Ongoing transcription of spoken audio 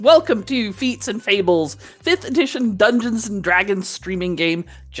Welcome to Feats and Fables, 5th edition Dungeons & Dragons streaming game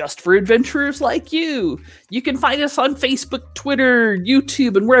just for adventurers like you. You can find us on Facebook, Twitter,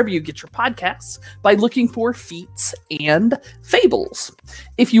 YouTube, and wherever you get your podcasts by looking for Feats and Fables.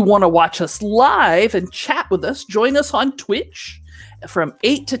 If you want to watch us live and chat with us, join us on Twitch from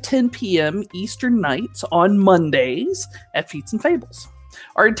 8 to 10 p.m. Eastern nights on Mondays at Feats and Fables.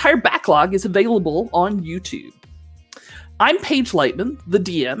 Our entire backlog is available on YouTube. I'm Paige Lightman, the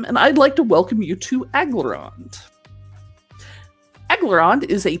DM, and I'd like to welcome you to Aglarond. Aglarond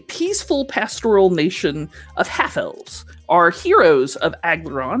is a peaceful pastoral nation of half-elves. Our heroes of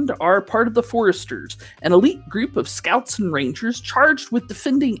Aglarond are part of the Foresters, an elite group of scouts and rangers charged with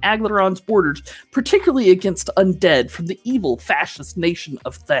defending Aglarond's borders, particularly against undead from the evil fascist nation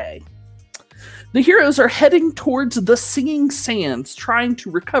of Thay. The heroes are heading towards the Singing Sands, trying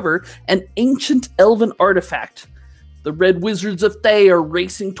to recover an ancient elven artifact. The Red Wizards of Thay are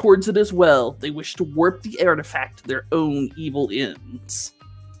racing towards it as well. They wish to warp the artifact to their own evil ends.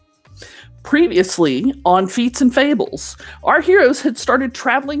 Previously, on Feats and Fables, our heroes had started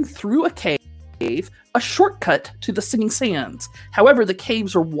traveling through a cave, a shortcut to the Singing Sands. However, the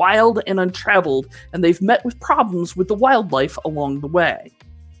caves are wild and untraveled, and they've met with problems with the wildlife along the way.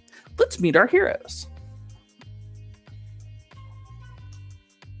 Let's meet our heroes.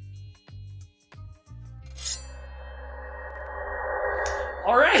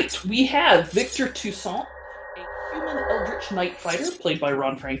 All right, we have Victor Toussaint, a human eldritch knight fighter played by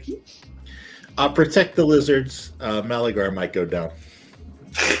Ron Frankie. Protect the lizards. Malagar might go down.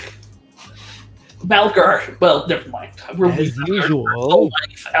 Malagar, well, never mind. We'll As usual. Our whole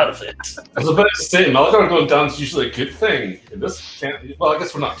life out of it. I was about to say, Malagar going down is usually a good thing. In this well, I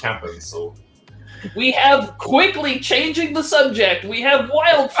guess we're not camping, so... We have, quickly changing the subject, we have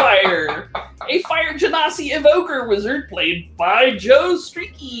Wildfire, a Fire Genasi Evoker wizard played by Joe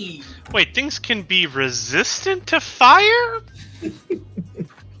Streaky. Wait, things can be resistant to fire?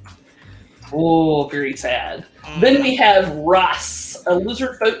 Oh, very sad. Then we have Ross, a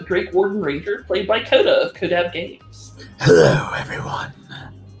lizard folk Drake Warden Ranger played by Coda of Kodab Games. Hello, everyone.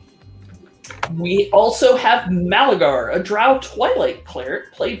 We also have Malagar, a Drow Twilight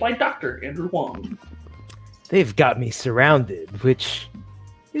Cleric played by Dr. Andrew Wong. They've got me surrounded, which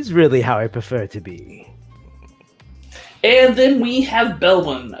is really how I prefer to be. And then we have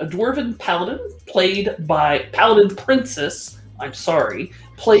Belwyn, a Dwarven Paladin Paladin Princess,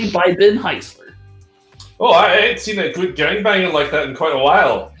 played by Ben Heisler. Oh, I ain't seen a good gangbanging like that in quite a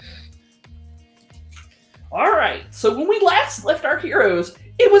while. Alright, so when we last left our heroes,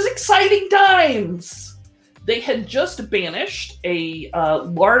 it was exciting times! They had just banished a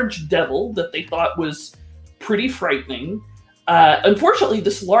large devil that they thought was pretty frightening. Unfortunately,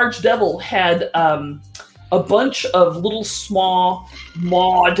 this large devil had a bunch of little small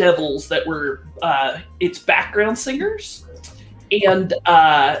maw devils that were its background singers. And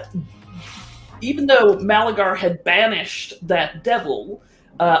even though Malagar had banished that devil,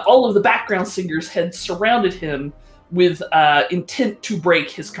 all of the background singers had surrounded him with intent to break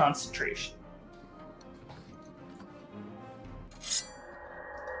his concentration.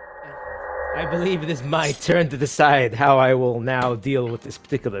 I believe it is my turn to decide how I will now deal with this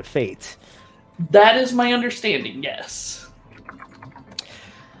particular fate. That is my understanding, yes.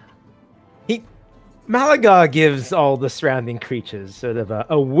 Malaga gives all the surrounding creatures sort of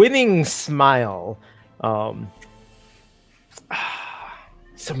a winning smile. So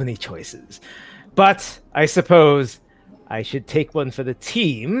many choices. But I suppose I should take one for the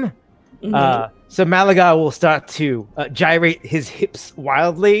team. Mm-hmm. So Malaga will start to gyrate his hips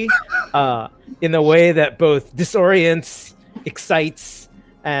wildly in a way that both disorients, excites,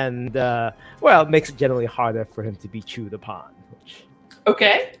 and, makes it generally harder for him to be chewed upon. Which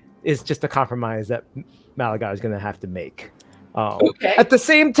is just a compromise that Malaga is going to have to make. At the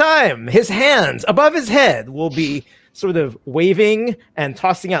same time, his hands above his head will be sort of waving and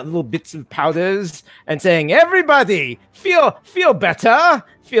tossing out little bits of powders and saying, "Everybody, feel better,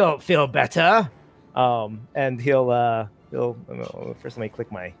 feel better." And he'll first let me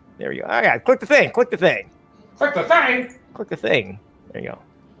click my. There we go. All right, click the thing. There you go.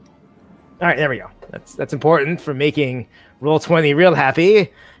 All right, there we go. That's important for making Roll20 real happy.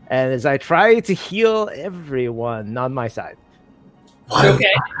 And as I try to heal everyone on my side.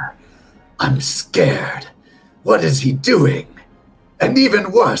 Okay. I'm scared. What is he doing? And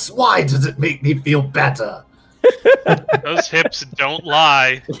even worse, why does it make me feel better? Those hips don't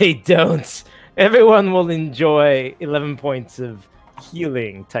lie. They don't. Everyone will enjoy 11 points of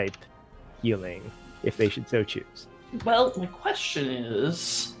healing if they should so choose. Well, my question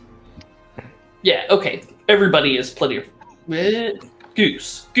is... Yeah, okay. Everybody is plenty of...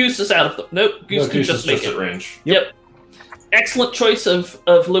 Goose. Goose is out of the... Nope, Goose can Goose just is make just it. at range. Yep. Excellent choice of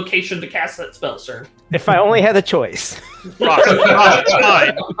location to cast that spell, sir. If I only had a choice. Ross, it's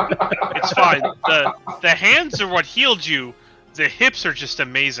fine. It's fine. The hands are what healed you. The hips are just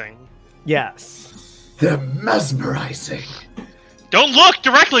amazing. Yes. They're mesmerizing. Don't look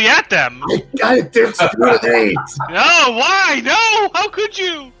directly at them. I discriminate. No, why? No, how could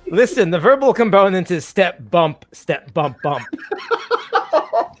you? Listen, the verbal component is step, bump, bump.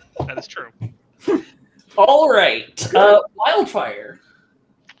 That is true. All right. Wildfire.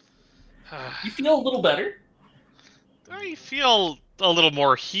 You feel a little better. I feel a little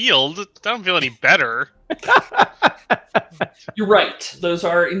more healed. I don't feel any better. You're right. Those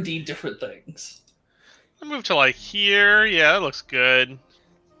are indeed different things. I move to like here. Yeah, that looks good.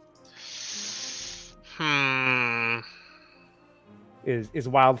 Is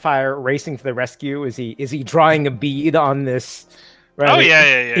Wildfire racing to the rescue? Is he drawing a bead on this Oh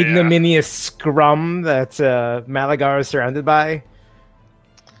yeah. ignominious scrum that Malagar is surrounded by?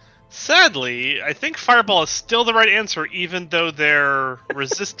 Sadly, I think Fireball is still the right answer, even though they're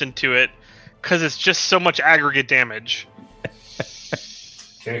resistant to it, because it's just so much aggregate damage.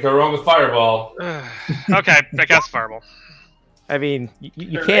 Can't go wrong with Fireball. Okay, I cast Fireball. I mean,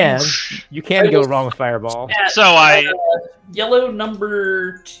 you can go wrong with Fireball. So Yellow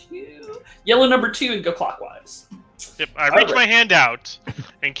number 2. Yellow number 2 and go clockwise. Yep, I reach my hand out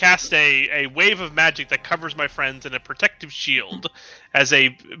and cast a wave of magic that covers my friends in a protective shield. As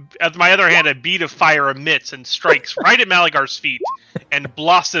my other hand, a bead of fire emits and strikes right at Malagar's feet and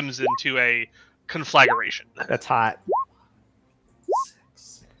blossoms into a conflagration. That's hot.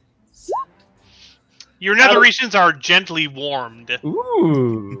 Your nether regions are gently warmed.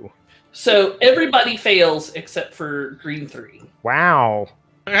 Ooh. So everybody fails except for green 3. Wow.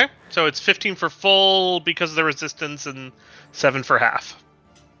 Okay, so it's 15 for full because of the resistance and 7 for half.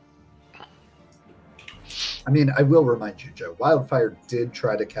 I mean, I will remind you, Joe, Wildfire did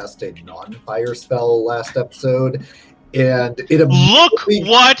try to cast a non-fire spell last episode, and it Look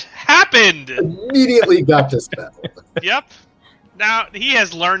what happened! immediately got dispelled. Yep. Now, he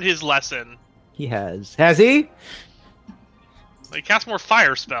has learned his lesson. He has. Has he? He casts more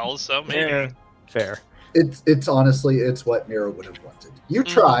fire spells, so maybe. Yeah. Fair. It's honestly, it's what Mira would have wanted. You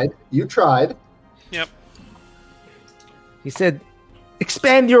tried. Yep. He said,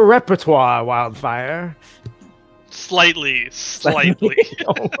 expand your repertoire, Wildfire. Slightly.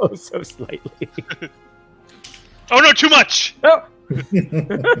 Almost so slightly. Oh no, too much! Oh. All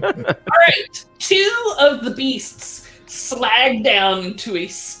right. 2 of the beasts slag down into a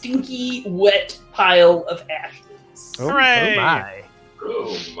stinky, wet pile of ashes. Oh, Hooray. oh my.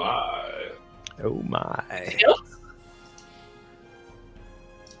 Oh my. Oh my.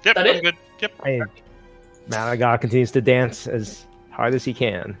 Yep, That I'm it? good. Yep. Malagar continues to dance as hard as he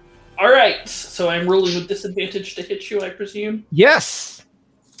can. All right. So I'm rolling with disadvantage to hit you, I presume. Yes!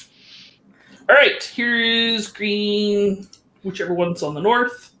 All right. Here is green, whichever one's on the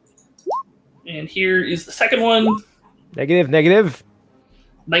north. And here is the second one. Negative.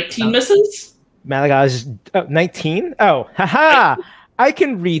 19 misses. Malagar's 19? Oh, haha! I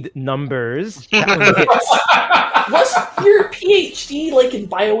can read numbers. That one hits. Wasn't your PhD like in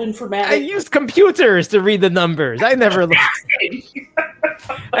bioinformatics? I used computers to read the numbers. I never looked.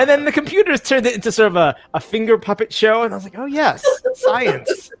 And then the computers turned it into sort of a finger puppet show, and I was like, oh yes,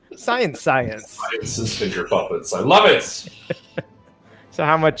 science. Science. Science is finger puppets. I love it. So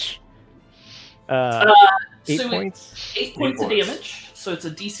how much? 8 so points? 8 points of damage. So it's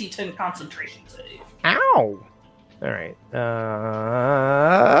a DC 10 concentration save. Ow! All right.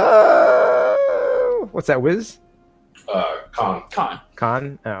 What's that, Wiz? Con.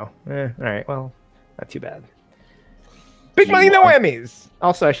 Con. Oh. All right. Well, not too bad. Big money, no whammies.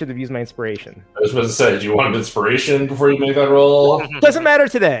 Also, I should have used my inspiration. I was about to say, do you want an inspiration before you make that roll? Doesn't matter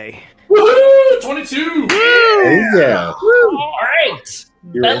today. Woohoo! 22! Yeah, All right.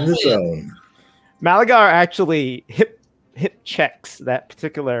 you're in the zone. Malagar actually hip checks that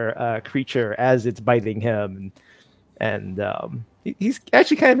particular creature as it's biting him, and he's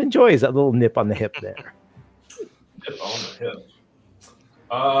actually kind of enjoys that little nip on the hip there. Hip on the hip.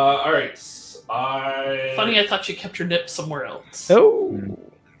 All right. Funny, I thought you kept your nip somewhere else. Oh,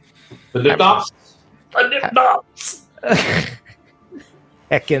 The nip knops? A nip knops.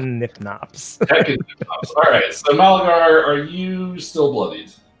 heckin' nip nops. Heckin' nip knops. All right. So Malagar, are you still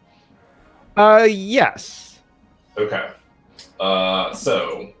bloodied? Yes. Okay.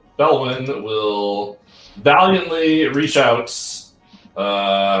 So Belwyn will valiantly reach out,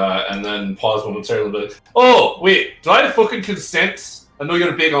 and then pause momentarily. But oh wait, do I have fucking consent? I know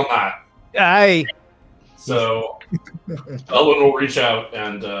you're big on that. Aye. So Elwyn will reach out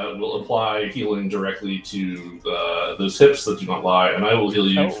and will apply healing directly to those hips that do not lie, and I will heal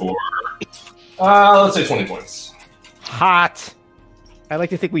you for, let's say 20 points. Hot. I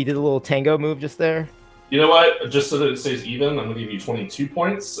like to think we did a little tango move just there. You know what? Just so that it stays even, I'm going to give you 22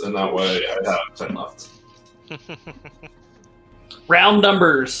 points, and that way I have 10 left. Round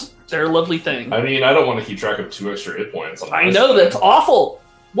numbers. They're a lovely thing. I mean, I don't want to keep track of 2 extra hit points. I know, that's awful.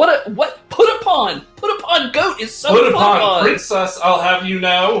 What put upon goat is so Put upon princess, I'll have you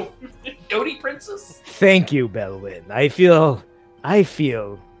know. Goaty princess. Thank you, Belwyn. I feel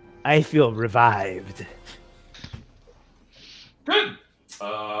revived. Good.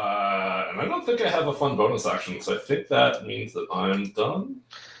 And I don't think I have a fun bonus action, so I think that means that I'm done.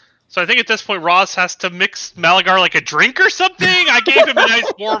 So I think at this point, Ross has to mix Malagar like a drink or something. I gave him a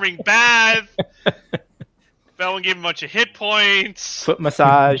nice warming bath. Belwyn gave him a bunch of hit points. Foot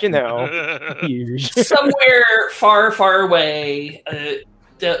massage, huge. Somewhere far, far away,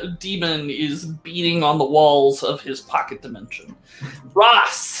 the demon is beating on the walls of his pocket dimension.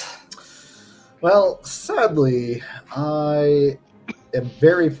 Ross! Well, sadly, I am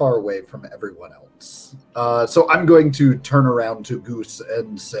very far away from everyone else. So I'm going to turn around to Goose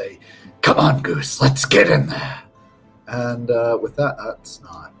and say, "Come on, Goose, let's get in there." And with that, that's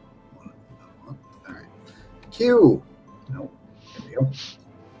not what I want. All right. Q. No, there we go.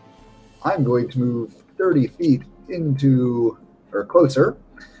 I'm going to move 30 feet into, or closer,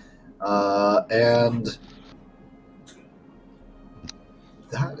 and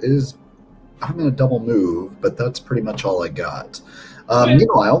that is, I'm going to double move, but that's pretty much all I got.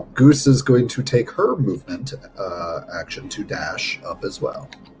 Meanwhile, Goose is going to take her movement action to dash up as well.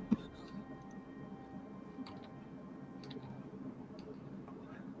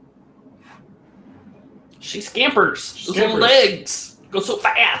 She scampers. Those little legs go so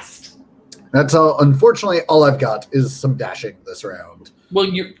fast. That's unfortunately all I've got is some dashing this round.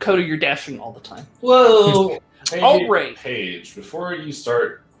 Well, Coda, you're dashing all the time. Whoa! All right. Paige, before you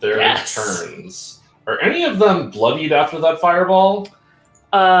start their turns, are any of them bloodied after that fireball?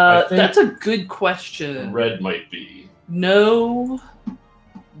 That's a good question. Red might be. No.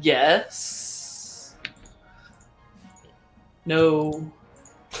 Yes. No.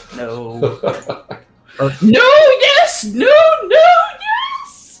 No. No, yes! No,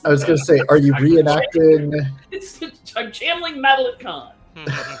 yes! I was going to say, are you reenacting? I'm channeling Madeline Kahn.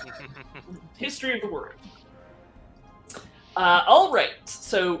 History of the word. All right.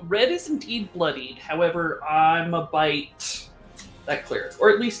 So red is indeed bloodied. However, I'm a bite that clear,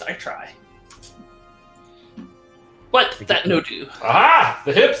 or at least I try. But that no do. Aha!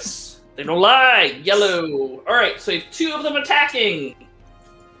 The hips. They don't lie. Yellow. All right. So you have 2 of them attacking.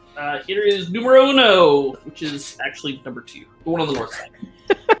 Here is numero uno, which is actually number 2, the one on the north side.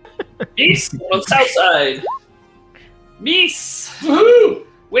 Meese on the south side. Meese. Woohoo!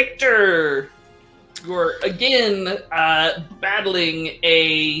 Victor. You're again battling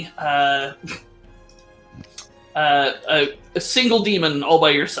a single demon all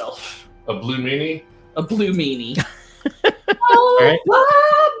by yourself. A blue meanie? A blue meanie. All right. By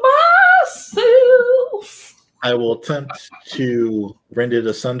myself. I will attempt to rend it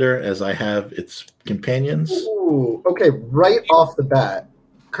asunder as I have its companions. Ooh, okay, right off the bat,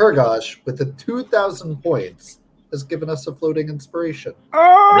 Kurgosh, with the 2,000 points, has given us a floating inspiration.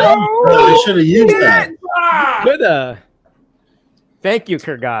 Oh! I should have used that. Good. Thank you,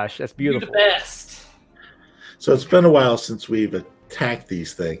 Kurgosh. That's You're beautiful. the best. So it's been a while since we've attacked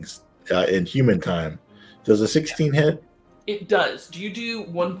these things in human time. Does a 16 hit? It does. Do you do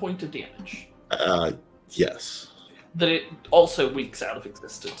 1 point of damage? Yes. That it also winks out of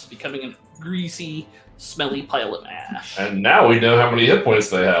existence, becoming a greasy, smelly pile of ash. And now we know how many hit points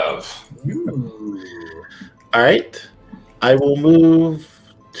they have. Ooh. All right. I will move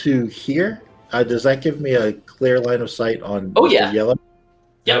to here. Does that give me a clear line of sight on the yellow?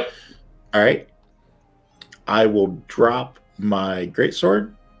 Yep. All right. I will drop my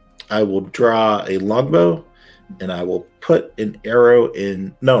greatsword. I will draw a longbow, and I will put an arrow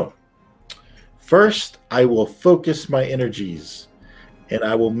in. No. First, I will focus my energies, and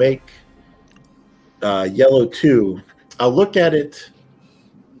I will make yellow 2. I'll look at it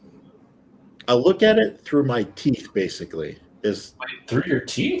through my teeth, basically. Through your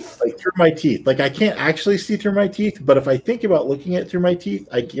teeth? Like through my teeth. Like I can't actually see through my teeth, but if I think about looking at it through my teeth,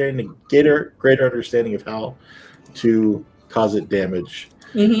 I gain a greater understanding of how to cause it damage,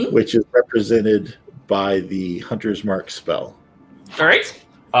 which is represented by the Hunter's Mark spell. All right.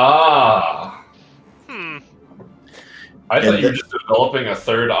 Ah. I thought you were just developing a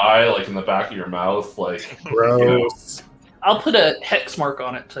third eye, like in the back of your mouth, like. Gross. I'll put a hex mark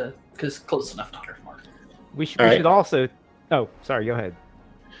on it because close enough to Hunter's Mark. We right. should also. Oh, sorry. Go ahead.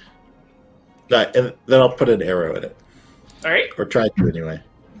 And then I'll put an arrow in it. All right. Or try to anyway.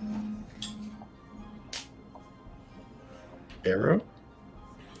 Arrow?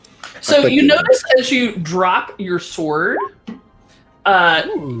 So you notice as you drop your sword,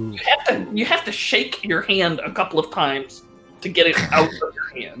 you have to shake your hand a couple of times to get it out of your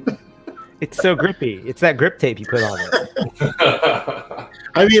hand. It's so grippy. It's that grip tape you put on it.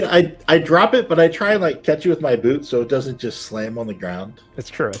 I mean, I drop it, but I try and like catch it with my boot so it doesn't just slam on the ground. That's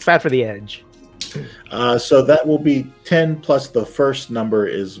true. It's bad for the edge. So that will be 10 plus the first number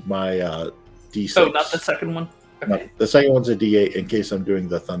is my D6. Oh, not the second one? Okay. No, the second one's a D8 in case I'm doing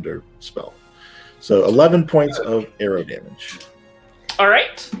the thunder spell. So 11 points of arrow damage. All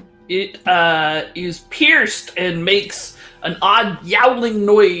right. It is pierced and makes an odd yowling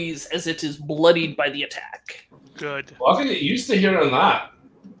noise as it is bloodied by the attack. Good. Well, I can get used to hearing that.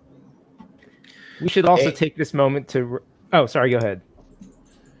 We should also take this moment to. Oh, sorry. Go ahead.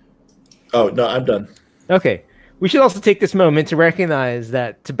 Oh, no, I'm done. Okay. We should also take this moment to recognize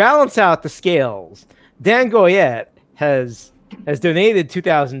that to balance out the scales, Dan Goyette has donated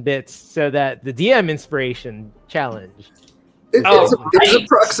 2,000 bits so that the DM inspiration challenge is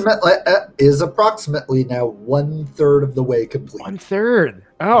approximately now 1/3 of the way complete. 1/3.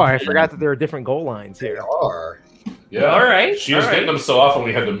 Oh, I forgot that there are different goal lines They here. are. Yeah. All right. She was getting them so often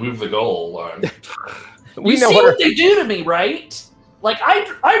we had to move the goal line. We You know see what what they do to me, right? Like,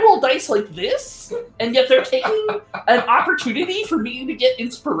 I roll dice like this, and yet they're taking an opportunity for me to get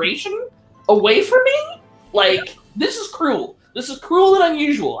inspiration away from me? Like, this is cruel. This is cruel and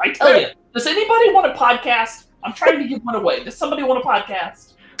unusual. I tell you. Does anybody want a podcast? I'm trying to give one away. Does somebody want a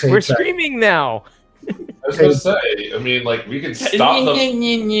podcast? We're streaming now. I was going to say, I mean, like, we could stop the...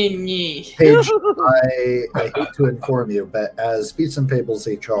 Paige, I hate to inform you, but as Feats and Fables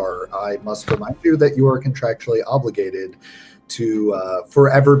HR, I must remind you that you are contractually obligated to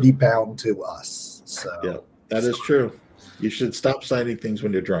forever be bound to us. So Yeah, that is true. You should stop signing things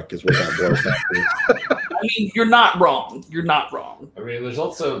when you're drunk, is what that boils down to. I mean, you're not wrong. You're not wrong. I mean, there's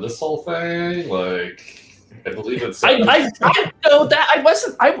also this whole thing, like, I believe it's... I know that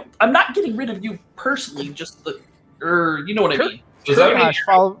I'm not getting rid of you personally. Just you know what I mean. Does that mean Josh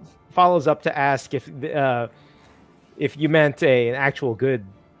follows up to ask if you meant an actual good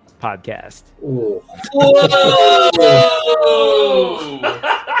podcast. ooh. Whoa!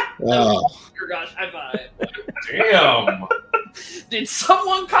 Wow. Oh gosh, high five. Damn. Did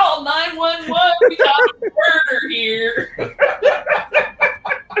someone call 911? We got a murder here.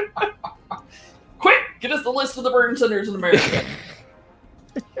 Quick, get us the list of the burn centers in America.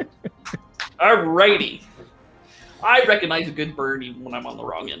 Alrighty. I recognize a good burn even when I'm on the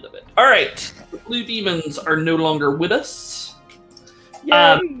wrong end of it. Alright. The blue demons are no longer with us.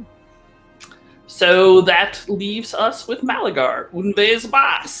 So that leaves us with Malagar. Unve's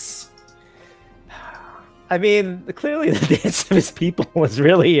boss. I mean, clearly the dance of his people was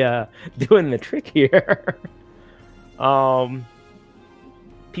really doing the trick here.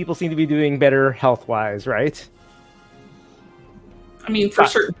 People seem to be doing better health-wise, right? I mean, for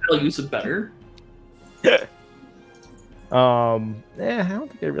certain values of better. I don't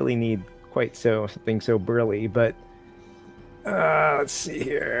think I really need quite something so burly, but let's see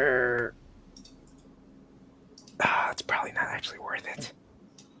here. It's probably not actually worth it.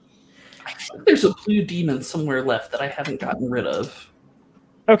 I think there's a blue demon somewhere left that I haven't gotten rid of.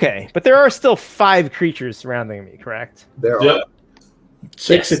 Okay, but there are still 5 creatures surrounding me, correct? There are. Yep.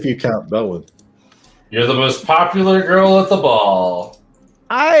 6 if you count Bowen. You're the most popular girl at the ball.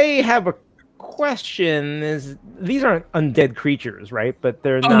 I have a question. These aren't undead creatures, right? But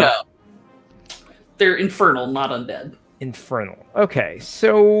they're not No. They're infernal, not undead. infernal. Okay,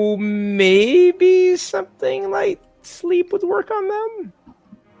 so maybe something like sleep would work on them?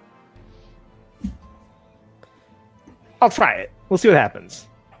 I'll try it. We'll see what happens.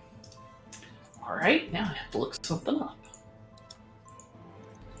 Alright, now I have to look something up.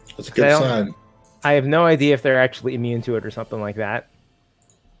 That's a good sign. I have no idea if they're actually immune to it or something like that.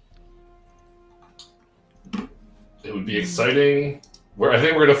 It would be exciting. I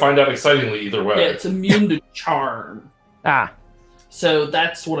think we're going to find out excitingly either way. Yeah, it's immune to charm. Ah, So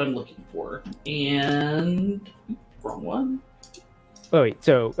that's what I'm looking for. And wrong one. oh wait.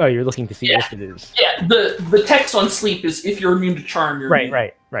 So, you're looking to see Yeah. if it is. Yeah, the text on sleep is if you're immune to charm, you're immune.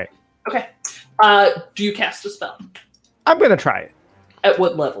 Right. Okay. Do you cast a spell? I'm gonna try it. At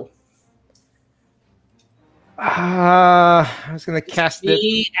what level? I was gonna cast it.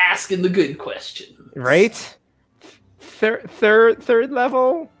 Me asking the good question. Right. Third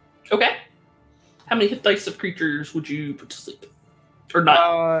level. Okay. How many hit dice of creatures would you put to sleep? Or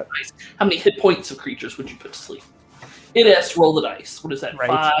not dice. How many hit points of creatures would you put to sleep? It has to roll the dice. What is that? Right.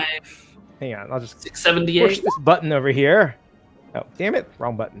 5. Hang on, I'll just 6, 7, push D8. this button over here. Oh, damn it!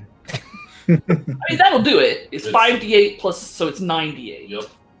 Wrong button. I mean, that'll do it. It's 5d8 plus, so it's 9d8. Yep.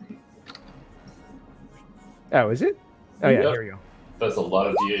 Oh, is it? Oh yeah, Yep. here we go. That's a lot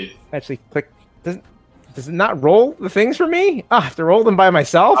of D8. Actually, click. Does it not roll the things for me? I have to roll them by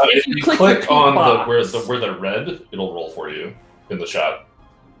myself. If you click click the on box. where they're red, it'll roll for you in the chat.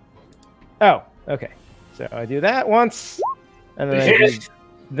 Oh, okay. So I do that once, and then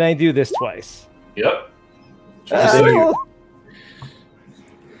I do this twice. Yep. Oh,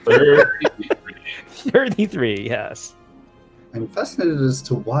 33. 33, yes. I'm fascinated as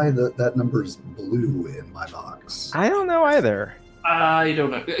to why that number is blue in my box. I don't know either. I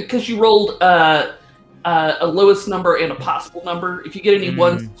don't know. Because you rolled a lowest number and a possible number. If you get any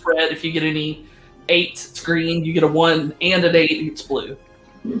 1s, it's red. If you get any 8s, it's green. You get a 1 and an 8, it's blue.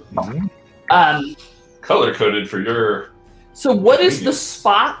 Color coded for your. So what is the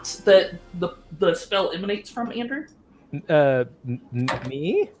spot that the spell emanates from, Andrew?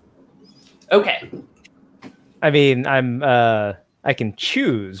 Me? Okay. I mean, I can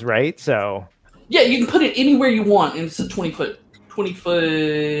choose, right? So Yeah, you can put it anywhere you want, and it's a 20 foot,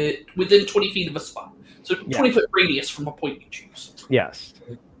 within 20 feet of a spot. So 20-foot radius from a point you choose. yes.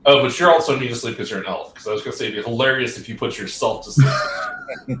 Oh, but you're also need to sleep because you're an elf. Because I was going to say it'd be hilarious if you put yourself to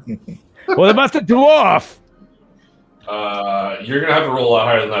sleep. What about the dwarf? You're going to have to roll a lot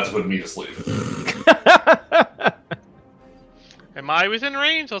higher than that to put me to sleep. Am I within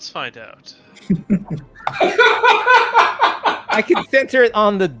range? Let's find out. I can center it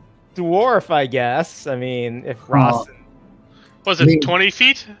on the dwarf, I guess. I mean, if Ross. Was it 20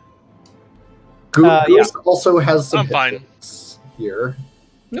 feet? Goose also has some I'm fine. hits here.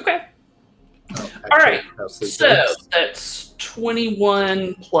 Okay. Oh, All right. actually, no, sleep So hits. that's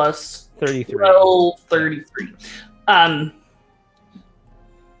 21 plus 33. 12, 33.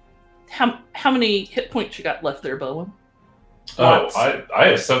 How many hit points you got left there, Bowen? Oh, Lots. I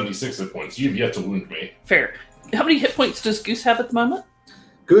have 76 hit points. You've yet to wound me. Fair. How many hit points does Goose have at the moment?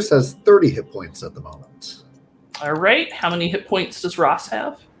 Goose has 30 hit points at the moment. All right. How many hit points does Ross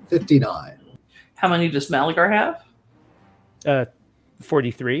have? 59. How many does Malagar have?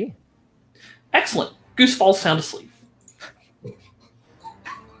 43. Excellent. Goose falls sound asleep.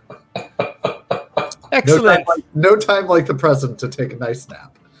 Excellent. No time like the present to take a nice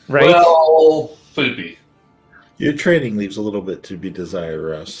nap. Right? Well, poopy. Your training leaves a little bit to be desired,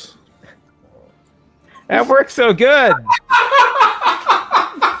 Russ. That works so good.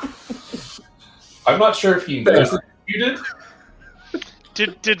 I'm not sure if he knows that you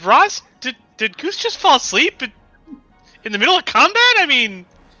did. Did Ross did Goose just fall asleep in the middle of combat? I mean,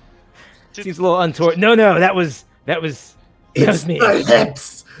 Seems a little untoward. No, that was It's me. the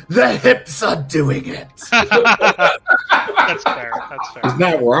hips. The hips are doing it. that's fair. That's fair. He's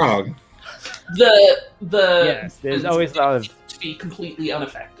not wrong. The Yes, there's always a lot of to be completely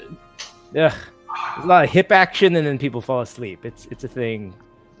unaffected. there's a lot of hip action and then people fall asleep. It's a thing.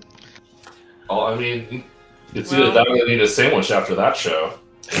 Well, I mean, it's either that or they need a sandwich after that show.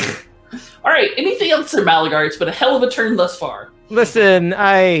 All right. Anything else there, Malagar? It's been a hell of a turn thus far. Listen,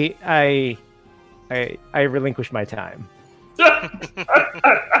 I relinquish my time.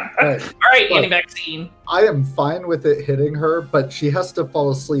 Right. All right, anti-vaccine. I am fine with it hitting her, but she has to fall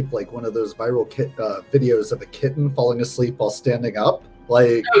asleep like one of those viral videos of a kitten falling asleep while standing up.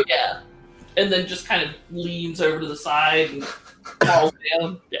 Like, Oh yeah, and then just kind of leans over to the side and falls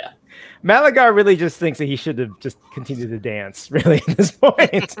down. Yeah. Malagar really just thinks that he should have just continued to dance, really, at this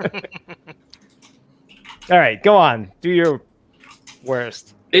point. All right, go on. Do your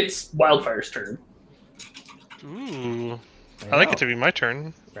worst. It's Wildfire's turn. Ooh, I like it to be my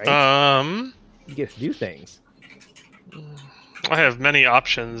turn. Right? You get to do things. I have many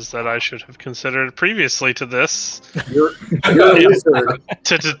options that I should have considered previously to this. you're a wizard.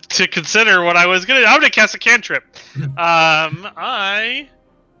 to consider what I was gonna. I'm gonna cast a cantrip.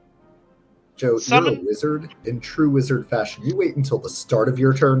 Joe, you're a Summon- wizard in true wizard fashion. You wait until the start of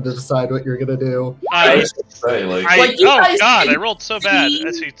your turn to decide what you're going to do. I Say, like, Like, you oh guys god, can I rolled so bad.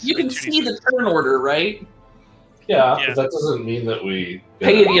 You can see the turn order, right? yeah, Yeah. but that doesn't mean that we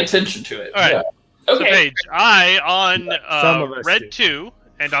Pay any attention to it. All right. Yeah. So Okay. Paige, I on Some of us red do. 2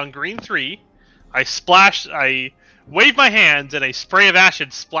 and on green 3, I wave my hands and a spray of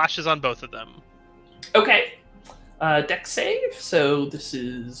acid splashes on both of them. Okay. Dex save. So this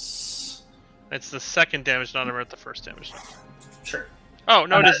is It's the second damage, not the first damage. sure. Oh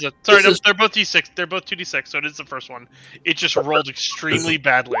no, it is the sorry. this No, is- they're both d6. They're both 2d6, so it is the first one. It just rolled extremely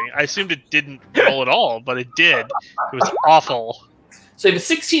badly. I assumed it didn't roll at all, but it did. It was awful. So you have a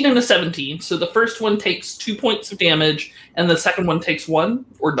 16 and a 17. So the first one takes 2 points of damage, and the second one takes 1,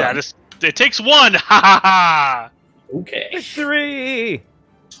 or done? It takes 1. Ha ha ha. Okay. Victory!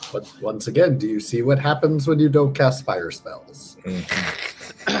 But once again, do you see what happens when you don't cast fire spells?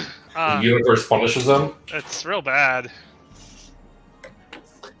 The universe punishes them. It's real bad.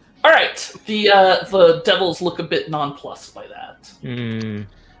 All right. The devils look a bit nonplussed by that.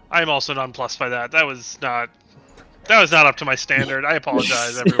 I'm also nonplussed by that. That was not up to my standard. I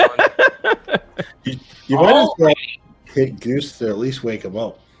apologize, everyone. You might as well hit Goose to at least wake him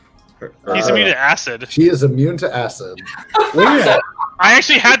up. He's immune to acid. She is immune to acid. Yeah. I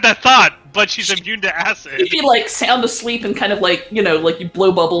actually had that thought, but she's immune to acid. If you like sound asleep and kind of like, you know, like you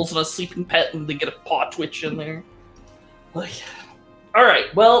blow bubbles on a sleeping pet and they get a paw twitch in there. Like, all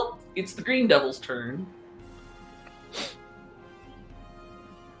right, well, it's the Green Devil's turn.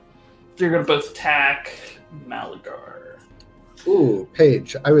 They're going to both attack Malagar. Ooh,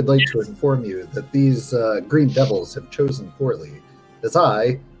 Paige, I would like to inform you that these Green Devils have chosen poorly, as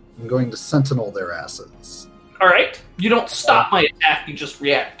I am going to sentinel their asses. All right. You don't stop my attack, you just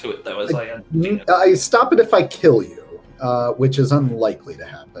react to it, though, as I understand it. I stop it if I kill you, which is unlikely to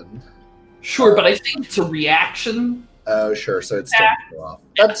happen. Sure, but I think it's a reaction. Oh, sure, so it's still go off.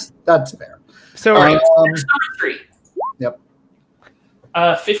 That's fair. So, All right, next number 3. Yep.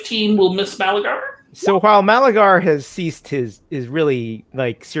 15 will miss Malagar. so while Malagar has ceased his really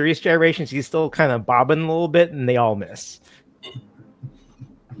like serious gyrations, he's still kind of bobbing a little bit, and they all miss.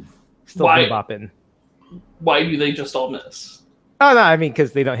 Still Why? bopping. Why do they just all miss? Oh no, I mean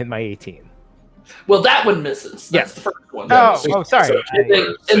because they don't hit my 18. Well, that one misses. That's Yes. the first one. Oh, sorry.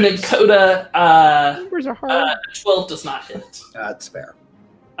 And then Coda, Numbers are hard. 12 does not hit. That's fair.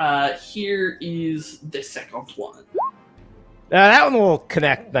 Here is the second one. That one will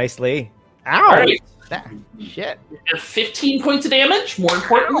connect nicely. Ow! All right. Shit. You have 15 points of damage. More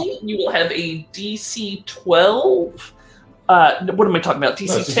importantly, you will have a DC 12. What am I talking about?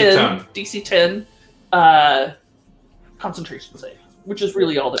 DC 10. DC 10 concentration save, which is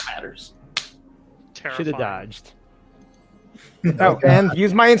really all that matters. Should have Terrifying. dodged. Oh, and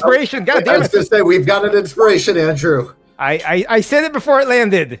use my inspiration. God I damn was it. going to say, we've got an inspiration, Andrew. I said it before it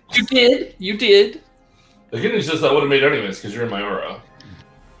landed. You did. You did. The good news is that would have made anyways because you're in my aura.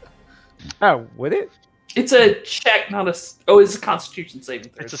 Oh, would it? It's a check, not a. Oh, it's a Constitution saving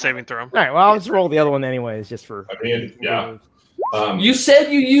throw. It's a saving throw. All right, well, I'll just roll the other one anyways, just for. I mean, yeah. You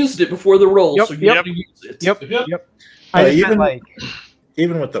said you used it before the roll, Yep, so you yep. have to use it. Yep. Yep. I just even- meant, like,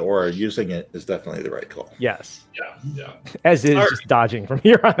 Even with the aura, using it is definitely the right call. yes, Yeah. as is All right. just dodging from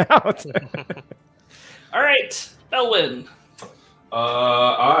here on out. All right, Elwyn.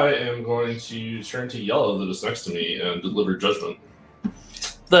 I am going to turn to Yellow that is next to me and deliver judgment.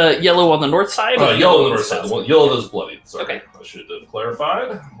 The yellow on the north side? or Yellow on the north south side. The one, yellow that is bloodied. Sorry. Okay. I should have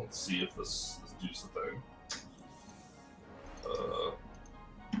clarified. Let's see if this does the thing.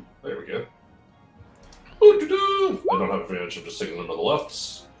 There we go. Ooh-doo-doo. I don't have advantage. I'm just taking them to the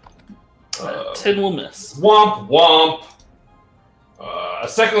left. 10 will miss. Womp womp. A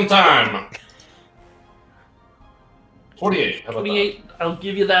second time. 28. How about 28. I'll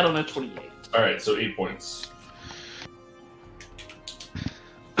give you that on a 28. that? All right, so 8 points.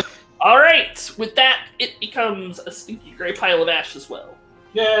 All right, with that, it becomes a stinky gray pile of ash as well.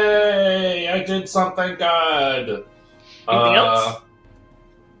 Yay! I did something good. Anything else?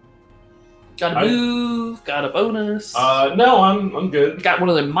 Got a move, got a bonus. No, I'm good. Got one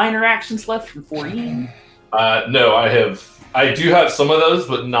of the minor actions left from 4E. No, I do have some of those,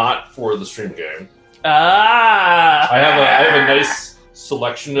 but not for the stream game. Ah! I have a nice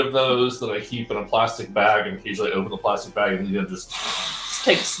selection of those that I keep in a plastic bag, and occasionally I open the plastic bag and just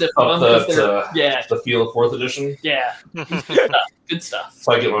Take a sniff up of them. 'cause they're- the the feel of 4th edition. yeah. Good stuff. Good stuff.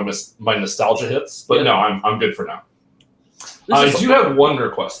 So I get my nostalgia hits. But Yeah. no, I'm good for now. This I is- do have one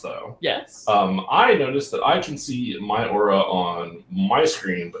request though. Yes. I noticed that I can see my aura on my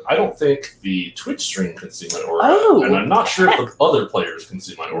screen, but I don't think the Twitch stream can see my aura. Oh, and I'm not sure if the other players can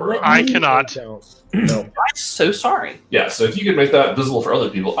see my aura. I cannot. No. I'm so sorry. Yeah, so if you could make that visible for other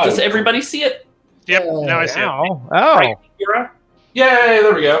people, I Does would- everybody see it? Yep, now I see it. Ow. Oh, Right, Kira? Yay!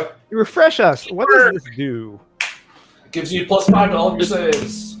 There we go. refresh us. What does this do? It gives you +5 to all of your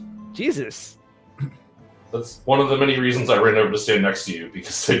saves. Jesus. That's one of the many reasons I ran over to stand next to you,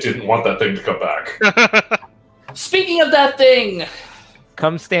 because I didn't want that thing to come back. Speaking of that thing,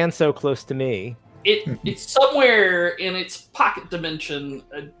 Come stand so close to me. it's somewhere in its pocket dimension.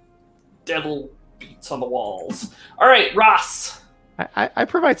 A devil beats on the walls. All right, Ross. I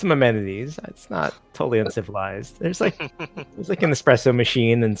provide some amenities. It's not totally uncivilized. There's like an espresso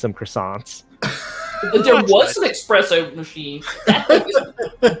machine and some croissants. There was an espresso machine. That thing is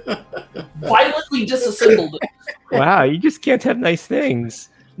violently disassembled. Wow, you just can't have nice things.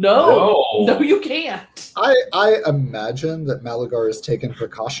 No, you can't. I imagine that Malagar has taken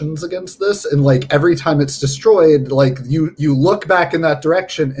precautions against this, and like every time it's destroyed, like you look back in that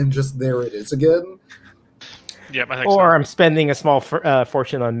direction and just there it is again. Yep, I think Or I'm spending a small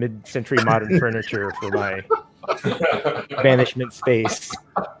fortune on mid-century modern furniture for my banishment space.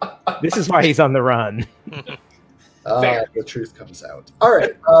 This is why he's on the run. The truth comes out. All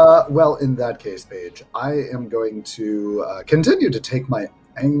right. Well, in that case, Paige, I am going to continue to take my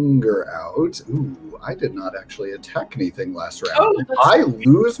anger out. Ooh, I did not actually attack anything last round. Oh, did I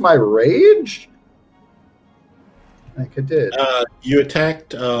lose my rage? I think I did. You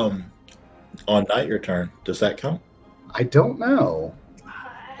attacked on night your turn. Does that count? I don't know.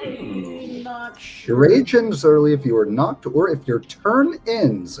 I'm not Your sure. rage ends early if you are knocked or if your turn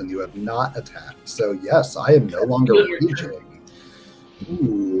ends and you have not attacked. So, yes, I am no longer raging.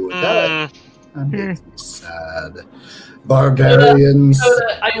 Ooh, that makes me sad. Barbarians.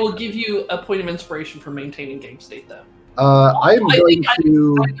 I will give you a point of inspiration for maintaining game state, though. I am going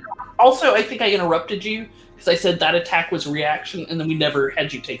to. Also, I think I interrupted you because I said that attack was reaction, and then we never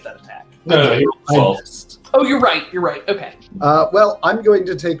had you take that attack. No, you I rolled 12. missed. Oh, you're right. Okay. Well, I'm going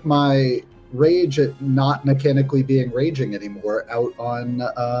to take my rage at not mechanically being raging anymore out on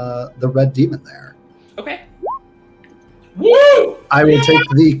the red demon there. Okay. Woo! I will take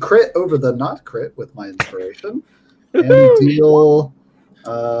the crit over the not crit with my inspiration and deal.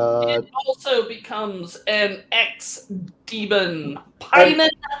 It also becomes an ex-demon pining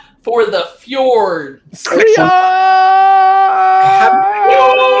for the fjord.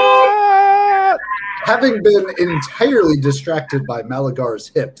 Having been entirely distracted by Malagar's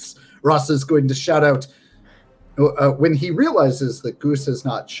hips, Ross is going to shout out when he realizes that Goose has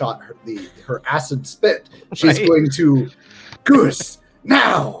not shot her acid spit. She's going to, Goose,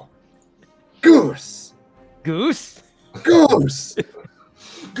 now! Goose! Goose? Goose!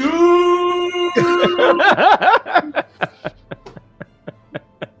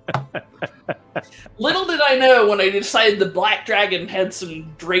 Little did I know when I decided the Black Dragon had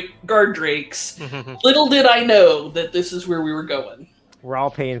some guard drakes. Little did I know that this is where we were going. We're all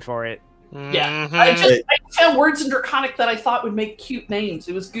paying for it. Yeah, I found words in Draconic that I thought would make cute names.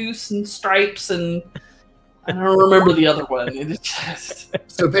 It was Goose and Stripes, and I don't remember the other one. It just...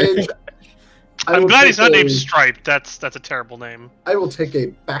 So, Paige, I'm glad he's not named Stripe. That's a terrible name. I will take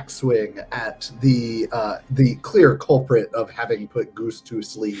a backswing at the clear culprit of having put Goose to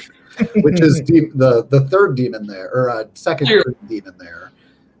sleep, which is the third demon there, or second demon there,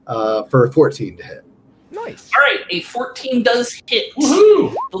 for 14 to hit. Nice. All right, a 14 does hit.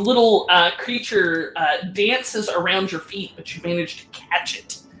 Woohoo! The little creature dances around your feet, but you manage to catch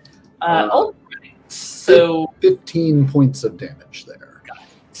it. All right, so 15 points of damage there.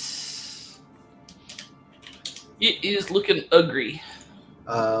 it is looking ugly.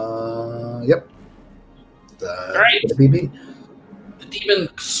 Yep. All right. Gonna be me. The demon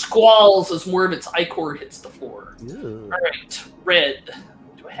squalls as more of its ichor hits the floor. Ooh. All right, red.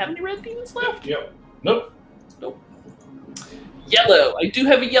 Do I have any red demons left? Yep. Nope. Yellow. I do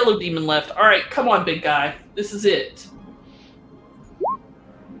have a yellow demon left. All right, come on, big guy. This is it.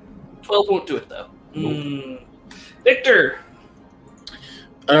 12 won't do it, though. Victor.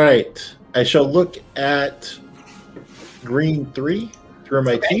 All right. I shall look at green 3 through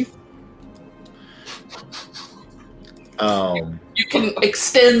my teeth. You can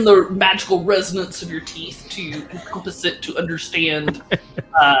extend the magical resonance of your teeth to encompass it to understand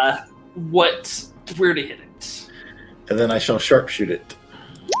where to hit it. And then I shall sharpshoot it.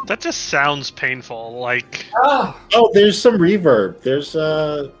 That just sounds painful. Like, Oh, there's some reverb. There's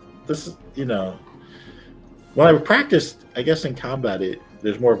this is, when I practiced, I guess in combat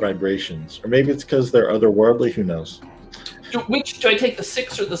there's more vibrations. Or maybe it's because they're otherworldly, who knows. Do I take the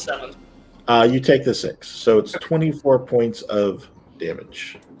 6 or the 7? You take the 6. So it's 24 points of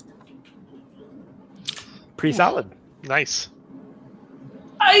damage. Pretty solid. nice.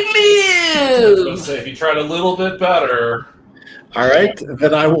 I I was gonna live! say, if you tried a little bit better. All right,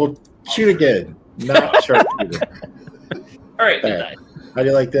 then I will shoot again. Not sharpshooter. All right, good There. night. How do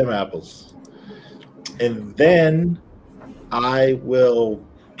you like them apples? And then I will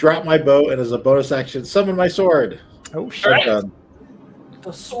drop my bow and as a bonus action, summon my sword. Oh, shit. All right. Done.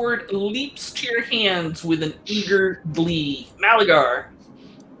 The sword leaps to your hands with an eager glee. Malagar.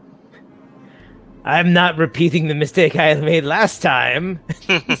 I'm not repeating the mistake I made last time.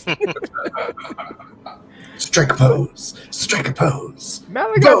 Strike a pose. Strike a pose.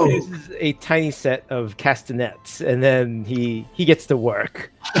 Malagar Go. uses a tiny set of castanets, and then he gets to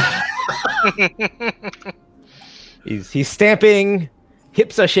work. He's stamping,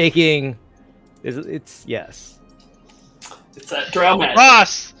 hips are shaking. It's yes. It's that drow magic.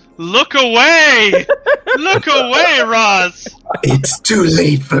 Ross, look away! Look away, Ross! It's too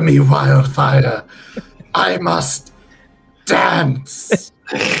late for me, Wildfire. I must dance.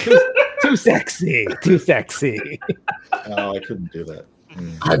 Too sexy. Too sexy. Oh, I couldn't do that.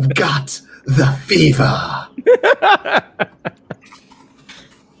 I've got the fever.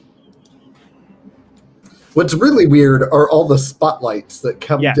 What's really weird are all the spotlights that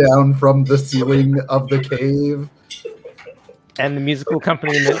come Yes. down from the ceiling of the cave. And the musical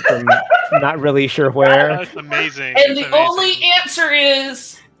accompaniment from not really sure where. That's amazing. And That's the amazing. only answer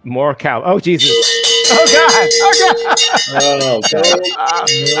is More cow. Oh Jesus! Oh God! Oh, God.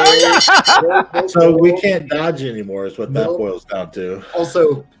 Oh God! So we can't dodge anymore is what that No. boils down to.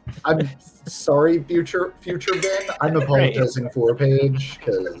 Also, I'm sorry, future Ben. I'm apologizing for Paige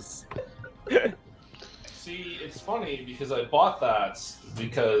because See, it's funny because I bought that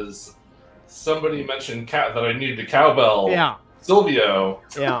because somebody mentioned that I needed a cowbell. Yeah, Silvio.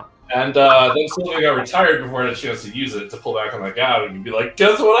 yeah. And then Silvio got retired before I had a chance to use it to pull back on that gout and be like,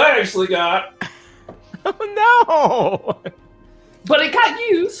 guess what I actually got? Oh no! but it got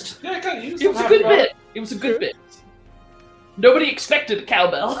used. Yeah, I got used. It was a good bit. It was a good bit. Nobody expected a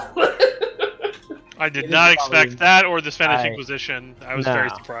cowbell. I did It not is expect probably- that or the Spanish I- Inquisition. I was No. very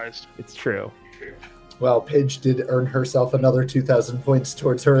surprised. It's true. well, Paige did earn herself another 2,000 points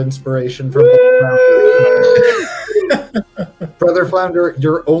towards her inspiration from Brother Flounder.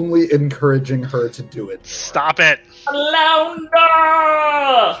 You're only encouraging her to do it. Stop it! Flounder!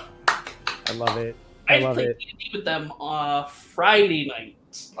 I love it. I love played it. D&D with them Friday night.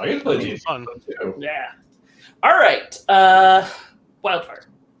 I can play It's D&D fun. too. Yeah. All right. Wildfire.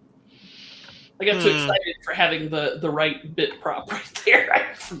 I got too Hmm. excited for having the right bit prop right there.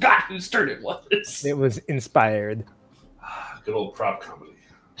 I forgot whose turn it was. It was inspired. Good old prop comedy.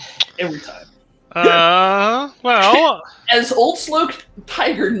 Every time. Well, As Old Slow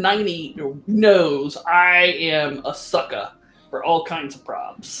Tiger 90 knows, I am a sucker for all kinds of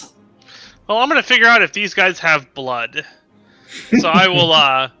props. I'm gonna figure out if these guys have blood. So I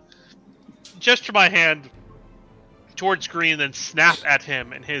will gesture my hand towards Green, then snap at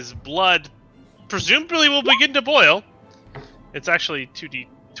him, and his blood presumably will begin to boil. It's actually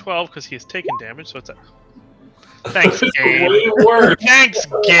 2d12 because he has taken damage, so it's a... Thanks, game. Way worse. Thanks,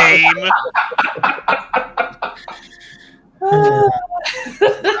 game.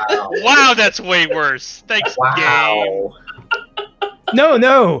 Wow, that's way worse. Thanks, game.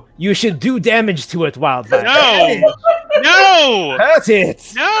 No, you should do damage to it, Wildfire. No, no, Hurt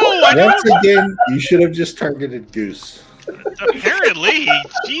it. no. I Once don't. again, you should have just targeted Goose. Apparently,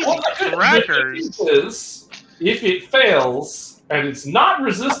 Jesus crackers. Is if it fails and it's not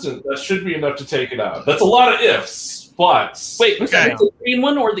resistant, that should be enough to take it out. That's a lot of ifs, but Wait, was Okay. that the green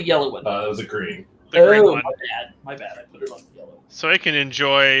one or the yellow one? that was a green. The green Oh, one. my bad. I put it on the yellow. So it can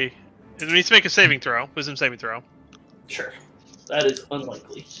enjoy. It needs to make a saving throw. Wisdom saving throw. Sure. That is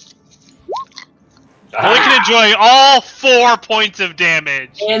unlikely. Well, it can enjoy all 4 points of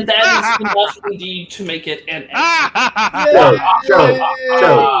damage. And that is enough indeed to make it an X.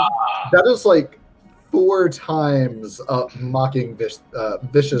 Joe, that is like 4 times mocking vicious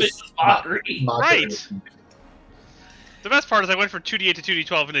Vicious mockery. mockery. Right. The best part is I went from 2d8 to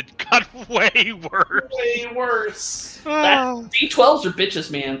 2d12 and it got way worse. Way worse. Oh. D12s are bitches,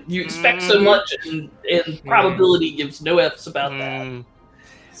 man. You expect so much, and probability gives no F's about that. Mm.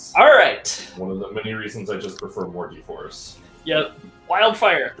 All right. One of the many reasons I just prefer more D4s. Yep.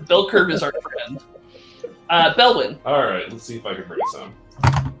 Wildfire. The bell curve is our friend. Belwyn. All right, let's see if I can bring some.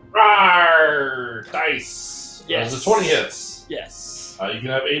 Rawr! Dice. Yes. There's a 20 hits. Yes. You can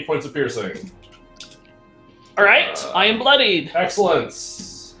have 8 points of piercing. All right. I am bloodied.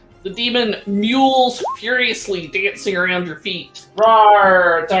 Excellence. The demon mules furiously, dancing around your feet.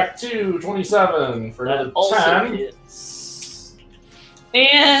 Rawr! Attack 2, 27 for That another also 10. hits.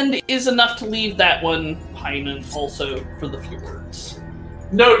 And is enough to leave that one behind also for the fjords.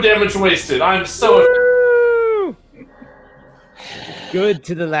 No damage wasted. I'm so. Woo! Good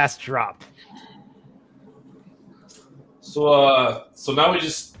to the last drop. So now we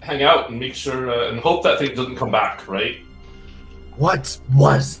just hang out and make sure and hope that thing doesn't come back, right? What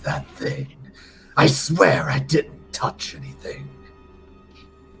was that thing? I swear I didn't touch anything.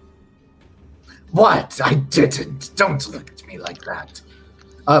 What? I didn't. Don't look at me like that.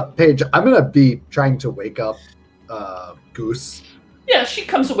 Paige, I'm gonna be trying to wake up Goose. Yeah, she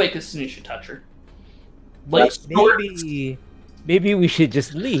comes awake as soon as you touch her. Like, maybe we should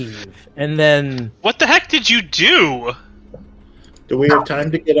just leave and then. What the heck did you do? Do we have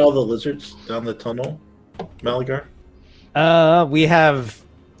time to get all the lizards down the tunnel, Malagar? We have.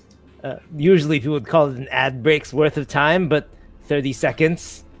 Usually people would call it an ad break's worth of time, but 30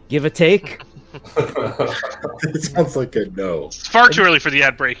 seconds, give or take. It sounds like a no. It's far too early for the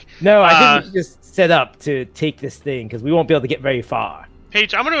ad break. No, I think we should just set up to take this thing because we won't be able to get very far.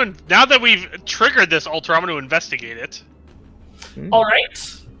 Paige, I'm going to, now that we've triggered this altar, I'm going to investigate it. All right.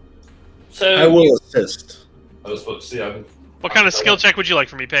 So I will assist. I was supposed to see. What kind of skill check would you like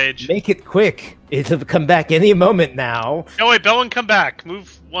from me, Paige? Make it quick. It'll come back any moment now. No, wait, Belwin, come back.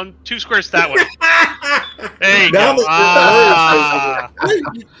 Move 2 squares that way. There you Now go. that I'm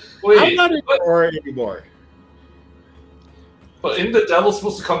Wait, not in aura anymore. but isn't the devil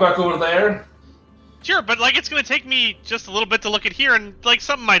supposed to come back over there? Sure, but like it's going to take me just a little bit to look at here, and like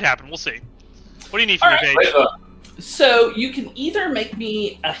something might happen. We'll see. What do you need from me, All right. Paige? So you can either make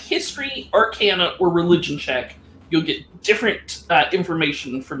me a history, arcana, or religion check. You'll get different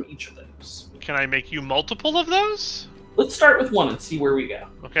information from each of those. Can I make you multiple of those? Let's start with one and see where we go.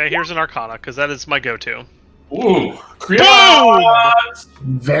 Okay, here's an arcana, because that is my go-to. Ooh, Boom!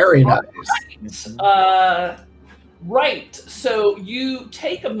 Very nice. Right. So you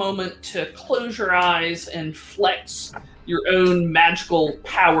take a moment to close your eyes and flex your own magical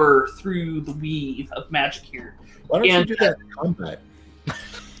power through the weave of magic here. Why don't And- you do that in combat?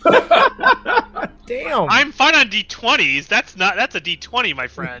 Damn. I'm fine on D20s. That's a D20, my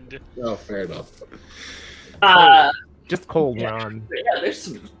friend. Oh, fair enough. Just cold, Yeah. Ron. Yeah, there's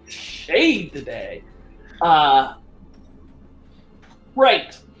some shade today.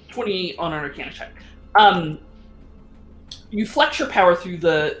 Right. 28 on an arcana check. You flex your power through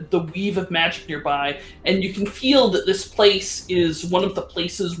the weave of magic nearby, and you can feel that this place is one of the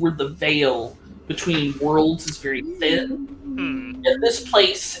places where the veil between worlds is very thin. And this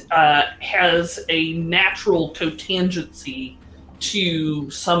place has a natural cotangency to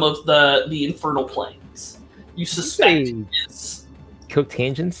some of the infernal planes. You suspect Hey. it's...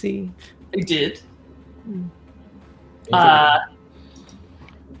 Cotangency? I did.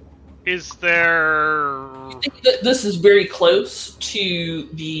 Is there... I think that this is very close to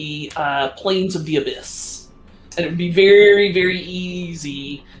the planes of the abyss. And it would be very, very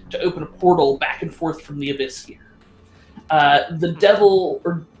easy to open a portal back and forth from the abyss here. The devil,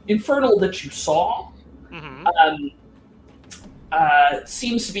 or infernal that you saw,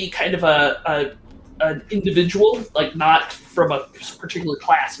 seems to be kind of an individual, like not from a particular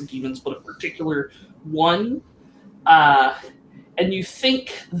class of demons, but a particular one. And you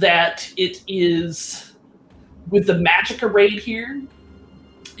think that it is, with the magic arrayed here,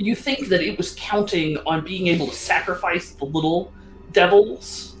 you think that it was counting on being able to sacrifice the little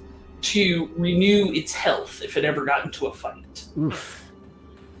devils to renew its health if it ever got into a fight. Oof.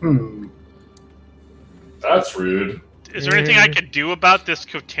 That's rude. Is there anything I could do about this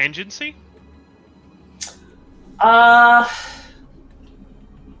cotangency? Well,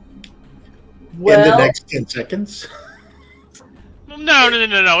 In the next 10 seconds? No.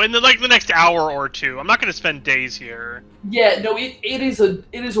 In the next hour or two. I'm not going to spend days here. yeah, no, it is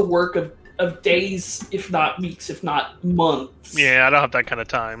a work of days, if not weeks, if not months. Yeah, I don't have that kind of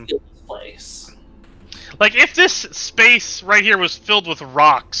time. In this place. Like, if this space right here was filled with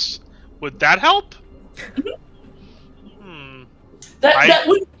rocks, would that help? That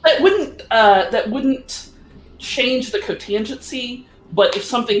wouldn't change the cotangency. But if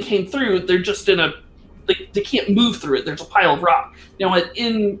something came through, they're just in a they can't move through it. There's a pile of rock. Now,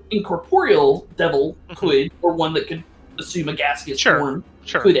 an incorporeal devil could, or one that could assume a gaseous form,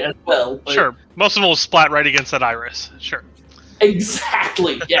 could as well. But Sure. Most of them will splat right against that iris. Sure.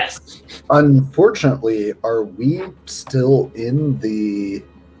 Exactly. Yes. Unfortunately, are we still in the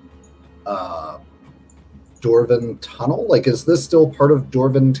Dorvan tunnel? Like, is this still part of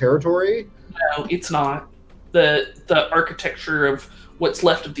Dorvan territory? No, it's not. The architecture of what's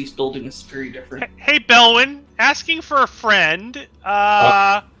left of these buildings is very different. Hey, Belwin, asking for a friend.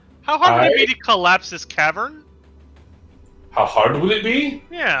 How hard would it be to collapse this cavern? How hard would it be?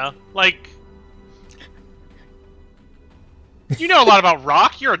 Yeah, like... You know a lot about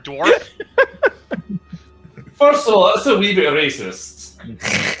rock. You're a dwarf. First of all, that's a wee bit racist.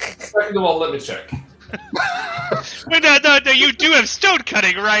 Second of all, let me check. Wait, no, you do have stone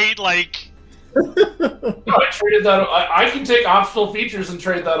cutting, right? Like... No, I traded that. I can take optional features and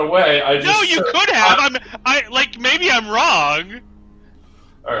trade that away. No, you could have. Maybe I'm wrong.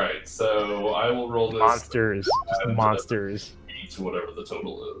 All right, so I will roll this. Monsters. Just monsters. To whatever the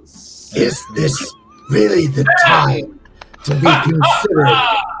total is. Is this really the time to be considered?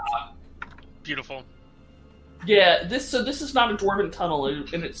 Beautiful. Yeah, this is not a dwarven tunnel,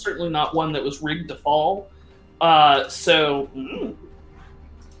 and it's certainly not one that was rigged to fall. I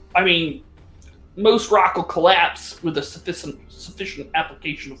mean, most rock will collapse with a sufficient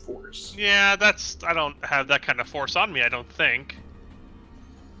application of force. Yeah, I don't have that kind of force on me, I don't think.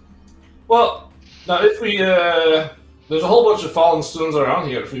 Well, now if we there's a whole bunch of fallen stones around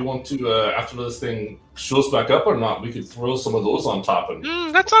here. If we want to, after this thing shows back up or not, we could throw some of those on top. And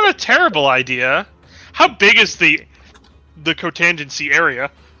That's not a terrible idea. How big is the cotangency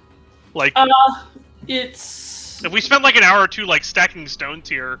area? Like, It's if we spent like an hour or two like stacking stones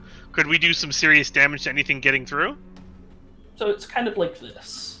here, could we do some serious damage to anything getting through? so it's kind of like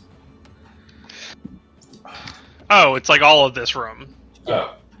this. Oh, it's like all of this room.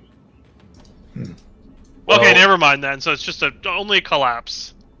 well, Okay, never mind then. So it's just only a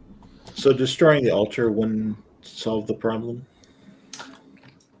collapse. So destroying the altar wouldn't solve the problem?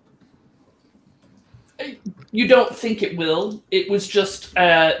 You don't think it will. It was just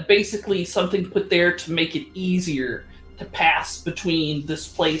basically something put there to make it easier to pass between this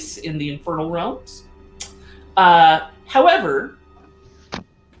place and the infernal realms. However,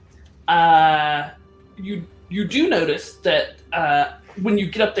 you do notice that when you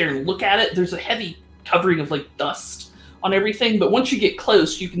get up there and look at it, there's a heavy covering of like dust on everything. But once you get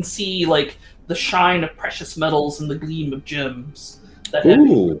close, you can see like the shine of precious metals and the gleam of gems that have been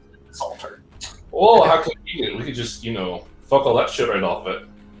Ooh. in this altar. well, how convenient. We could just, fuck all that shit right off it.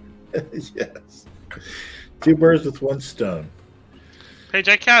 Yes. 2 birds with 1 stone. Paige,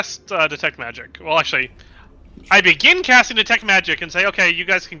 I cast Detect Magic. Well, actually, I begin casting Detect Magic and say, okay, you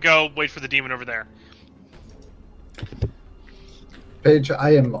guys can go wait for the demon over there. Paige,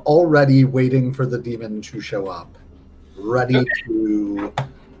 I am already waiting for the demon to show up, ready to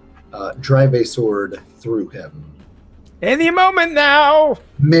drive a sword through him. Any moment now.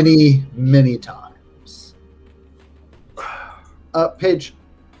 Many, many times. Paige,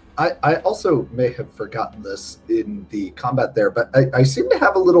 I also may have forgotten this in the combat there, but I seem to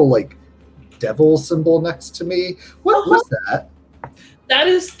have a little, like, devil symbol next to me. What was that? That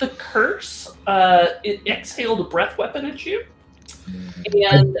is the curse. It exhaled a breath weapon at you.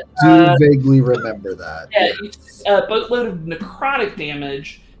 And I do vaguely remember that. yeah, it's a boatload of necrotic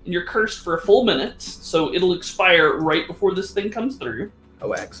damage, and you're cursed for a full minute, so it'll expire right before this thing comes through.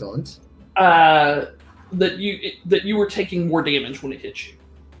 Oh, excellent. That you were taking more damage when it hit you.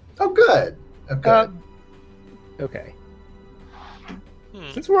 Oh, good. Okay. Okay.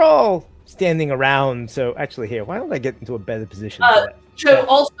 Since we're all standing around, so actually here, why don't I get into a better position? For that? Joe,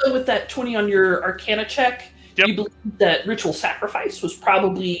 also with that 20 on your Arcana check, Yep. you believe that ritual sacrifice was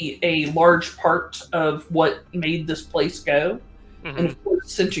probably a large part of what made this place go. Mhm. And of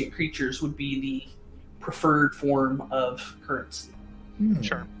course, sentient creatures would be the preferred form of currency.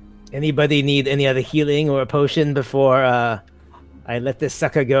 Sure. Anybody need any other healing or a potion before I let this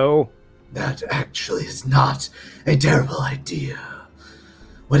sucker go? That actually is not a terrible idea.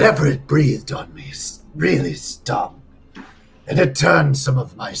 Whatever it breathed on me really stung, and it turned some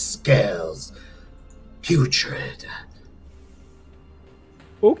of my scales putrid.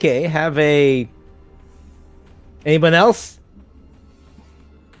 Okay, anyone else?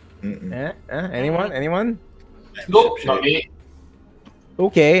 Anyone? Anyone? Nope, not me.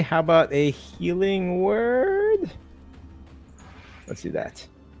 Okay, how about a healing word? Let's do that.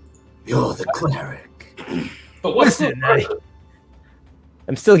 You're the cleric. But what's Listen,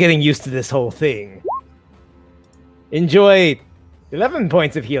 I'm still getting used to this whole thing. Enjoy 11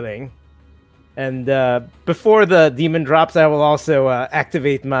 points of healing. And before the demon drops, I will also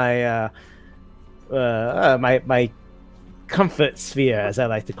activate my my comfort sphere, as I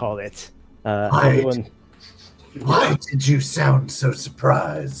like to call it. Everyone, Why did you sound so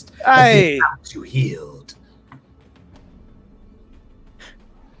surprised? I You healed.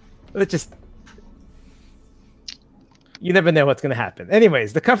 let's just. You never know what's going to happen.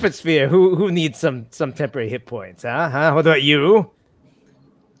 Anyways, the comfort sphere. Who needs some temporary hit points? Huh? What about you?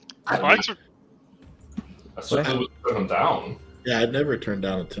 Well, I certainly would turn them down. Yeah, I'd never turn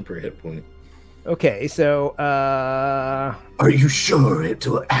down a temporary hit point. Okay, so Are you sure it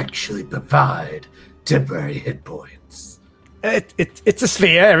will actually provide temporary hit points? it's a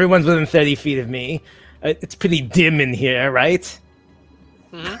sphere. Everyone's within 30 feet of me. It's pretty dim in here, right?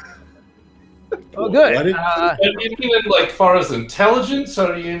 Mhm. Oh, good. Why did- Do you mean it like far as intelligence,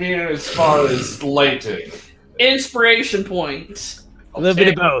 or do you mean it as far as lighting? Inspiration point. A little bit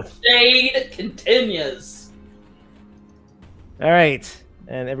of both. Shade continues. All right,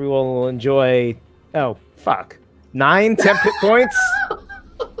 and everyone will enjoy. Oh, fuck! 9 temp hit points.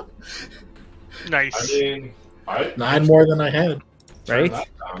 Nice. I mean, I 9 more than I had. turn Right. that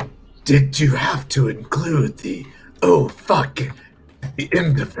down. Did you have to include the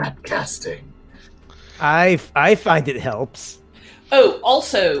end of that casting? I find it helps. Oh,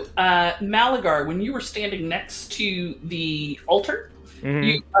 also, Malagar, when you were standing next to the altar,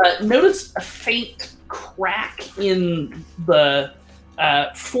 you noticed a faint crack in the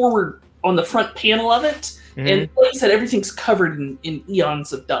forward on the front panel of it, and like you said, everything's covered in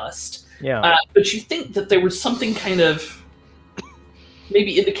eons of dust. Yeah. But you think that there was something kind of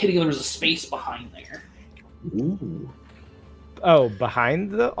maybe indicating there was a space behind there. Ooh. Oh,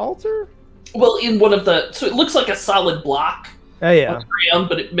 behind the altar? Well, in one of the... So it looks like a solid block Oh, yeah. on the ground,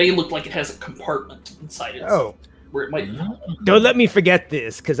 but it may look like it has a compartment inside it. Oh. Where it might... Don't let me forget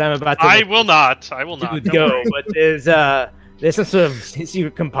this, because I'm about to... I will not. I will not. Don't Go, worry. but there's some sort of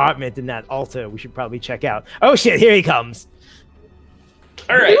secret compartment in that altar we should probably check out. Oh, shit, here he comes.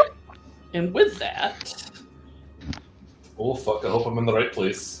 All right. And with that... Oh, fuck. I hope I'm in the right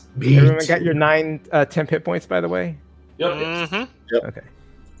place. Everyone got your 10 hit points, by the way? Yep. Mm-hmm. Okay.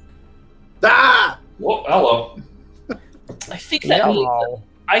 Ah! Well, hello. I think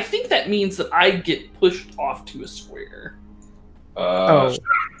that means that I get pushed off to a square. However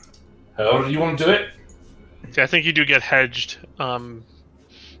you want to do it. I think you do get hedged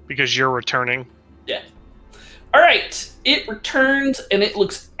because you're returning. Yeah. All right. It returns and it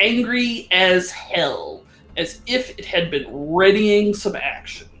looks angry as hell, as if it had been readying some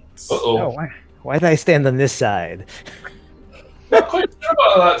actions. Uh-oh. Why did I stand on this side? Not quite sure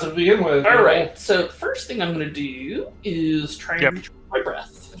about that to begin with. All right. So first thing I'm going to do is try and retrieve my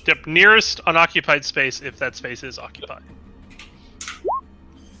breath. Yep, nearest unoccupied space if that space is occupied.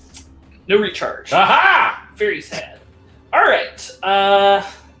 No recharge. Aha! Very sad. All right.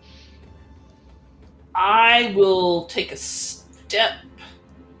 I will take a step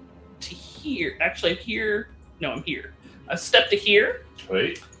to here. Actually, I'm here. No, I'm here. A step to here.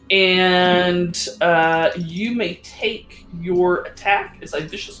 Wait. And you may take your attack as I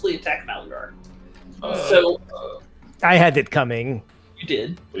viciously attack Malagar. So I had it coming. you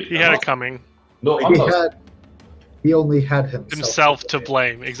did. Wait, He had it coming. No, I'm not. He only had Himself to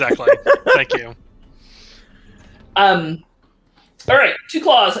blame. Exactly. Thank you. All right. 2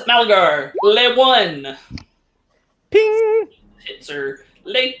 claws at Malagar. Lay 1. Ping! Hits her.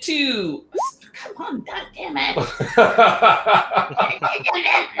 Lay 2. Come on, goddammit.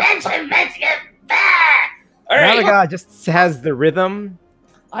 All right. Malaga just has the rhythm.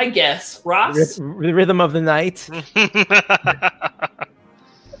 I guess. Ross? The rhythm of the night.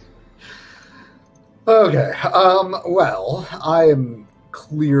 Okay. Well, I am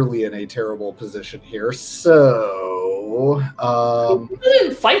clearly in a terrible position here, so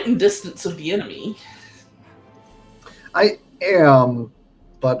Within fighting distance of the enemy. I am,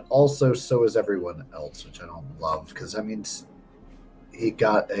 but also so is everyone else, which I don't love, because that means he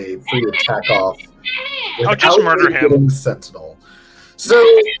got a free attack off. I'll just without murder him. getting Sentinel. So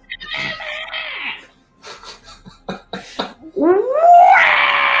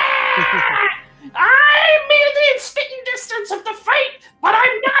I'm in spitting distance of the fight, but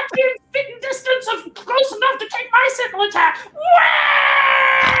I'm not in spitting distance of close enough to take my sentinel attack.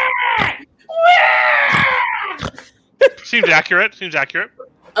 Seems accurate.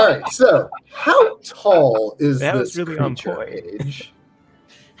 all right. So how tall is That this was really on creature? point. Paige?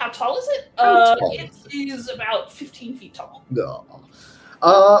 How tall is it? How tall It is about 15 feet tall. No.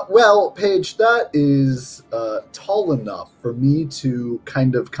 Well, Paige, that is tall enough for me to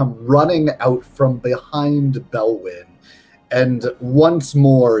kind of come running out from behind Belwyn, and once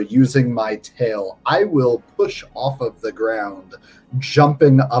more, using my tail, I will push off of the ground,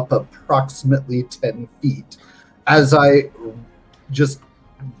 jumping up approximately 10 feet, as I just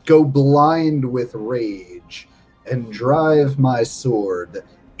go blind with rage and drive my sword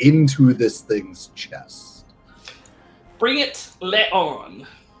into this thing's chest. Bring it, let on.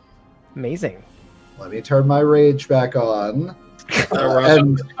 Amazing. Let me turn my rage back on. Ross,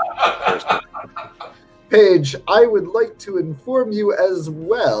 And Paige, I would like to inform you as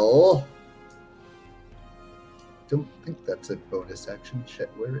well. Don't think that's a bonus action. Shit,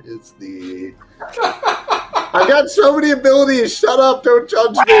 where is the... I got so many abilities. Shut up. Don't judge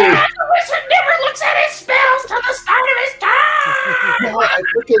me. The wizard never looks at his spells till the start of his turn! No, I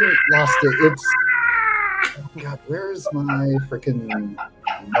freaking lost it. It's... Oh, God, where is my freaking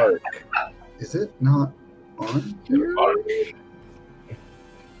mark? Is it not on here?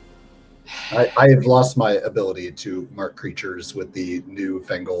 I have lost my ability to mark creatures with the new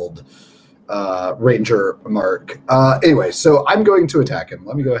fangled ranger mark. Anyway, so I'm going to attack him.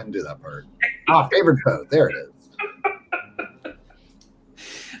 Let me go ahead and do that part. Favorite foe. There it is.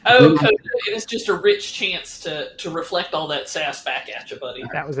 Oh, Coda, it is just a rich chance to reflect all that sass back at you, buddy.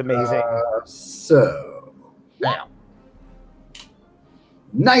 That was amazing. So, now.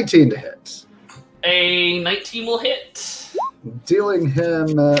 19 to hit. A 19 will hit. Dealing him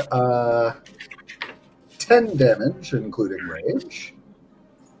 10 damage, including rage.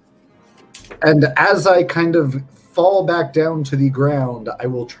 And as I kind of fall back down to the ground, I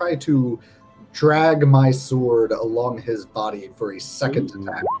will try to drag my sword along his body for a second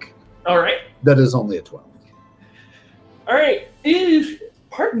attack. All right. That is only a 12. All right.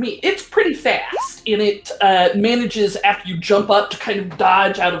 Pardon me. It's pretty fast, and it manages, after you jump up, to kind of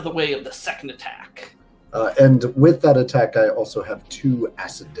dodge out of the way of the second attack. And with that attack, I also have 2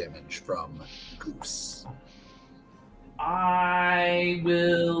 acid damage from Goose. I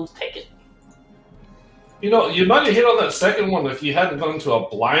will take it. You know, you might have hit on that second one if you hadn't gone to a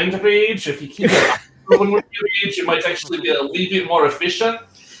blind rage. If you keep going with your rage, you might actually be a little bit more efficient.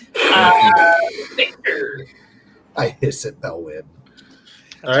 Victor. I hiss at Belwyn.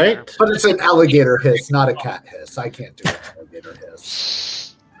 All right. But it's an alligator hiss, not a cat hiss. I can't do an alligator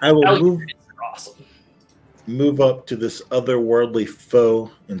hiss. I will Awesome. move up to this otherworldly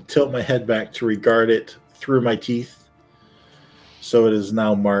foe and tilt my head back to regard it through my teeth. So it is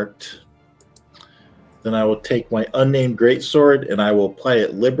now marked. Then I will take my unnamed greatsword and I will apply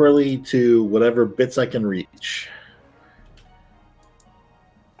it liberally to whatever bits I can reach.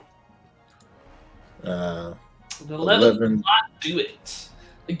 11 will 11. not do it.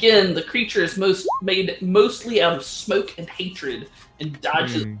 Again, the creature is made mostly out of smoke and hatred and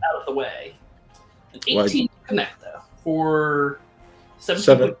dodges out of the way. An 18 to connect, though, for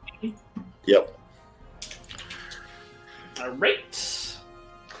 17. Yep. All right.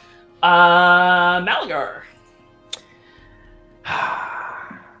 Malagar.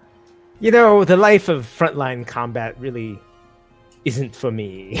 You know, the life of frontline combat really isn't for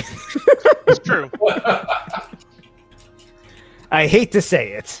me. It's true. I hate to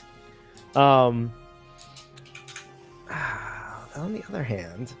say it. On the other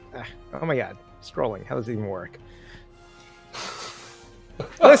hand, oh my god, scrolling. How does it even work?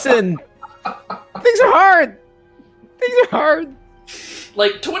 Listen, things are hard. Things are hard.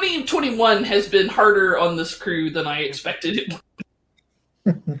 Like, 2021 has been harder on this crew than I expected it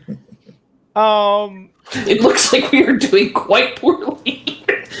would. It looks like we are doing quite poorly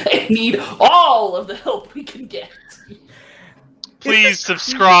and need all of the help we can get. Please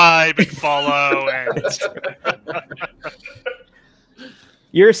subscribe and follow. And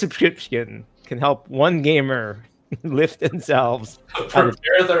Your subscription can help one gamer lift themselves.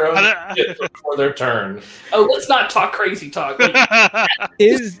 Prepare their own shit before their turn. Oh, let's not talk crazy talk. Like,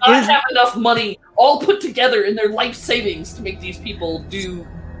 Is not have enough money all put together in their life savings to make these people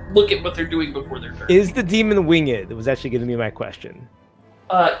look at what they're doing before their turn. is the demon winged? It was actually going to be my question.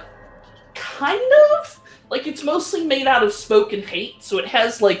 Kind of. Like, it's mostly made out of smoke and hate, so it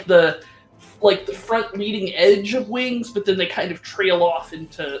has like the front leading edge of wings, but then they kind of trail off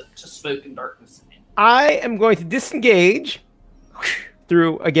into smoke and darkness. I am going to disengage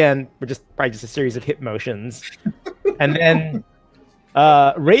through, again, probably just a series of hip motions, and then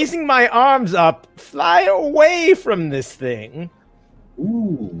raising my arms up, fly away from this thing.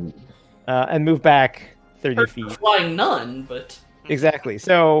 Ooh. And move back 30 feet. Flying none, but Exactly.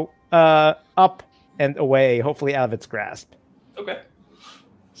 So up and away, hopefully out of its grasp. okay.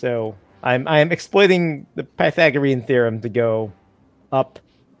 So I am exploiting the Pythagorean theorem to go up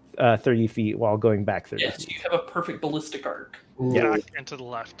 30 feet while going back 30 Yes, feet. you have a perfect ballistic arc. Yeah. back and to the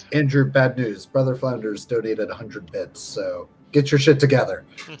left. Andrew, bad news. Brother Flounders donated 100 bits, so get your shit together.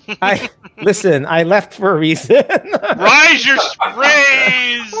 Listen, I left for a reason. Rise your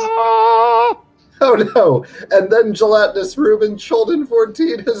sprays! Oh no! And then Gelatinous Ruben Chulden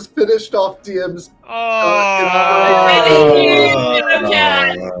 14 has finished off DM's. Thank you,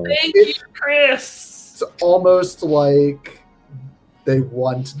 Cat. Thank you, Chris. It's almost like they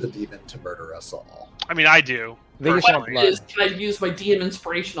want the demon to murder us all. I mean, I do. They just want Question is, blood. can I use my DM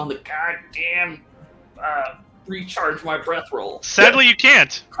inspiration on the goddamn recharge my breath roll? Sadly, you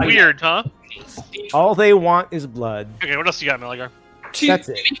can't. Weird, huh? All they want is blood. Okay, what else you got, Milligar? That's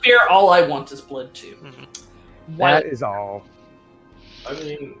To it. be fair, all I want is blood too. That is all. I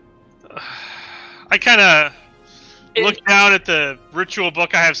mean, I kind of look down at the ritual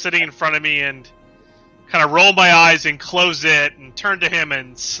book I have sitting in front of me and kind of roll my eyes and close it and turn to him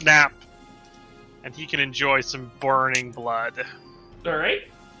and snap. And he can enjoy some burning blood. All right.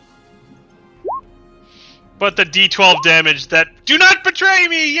 But the D12 damage that do not betray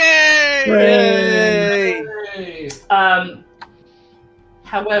me! Yay! Yay!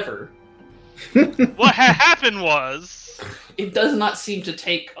 However, What happened was It does not seem to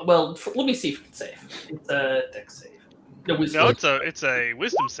take. Well, let me see if it can save. It's a dex save. No, wisdom. No, it's a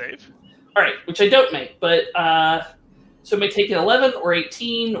wisdom save. All right, which I don't make, but so it may take an 11 or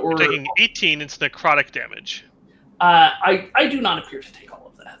 18 or. You're taking 18. It's necrotic damage. I do not appear to take all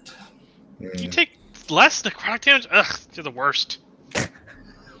of that. You take less necrotic damage. Ugh, you're the worst.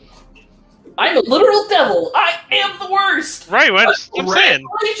 I'm a literal devil. I am the worst. Right, what I'm saying.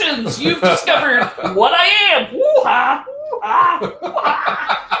 Congratulations, you've discovered what I am. Woo-ha! Woo-ha!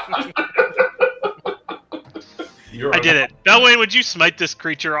 Woo-ha! I did it. Belwayne, would you smite this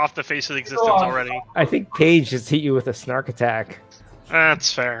creature off the face of existence already? I think Paige just hit you with a snark attack.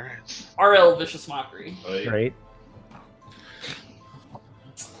 That's fair. RL Vicious Mockery. Right?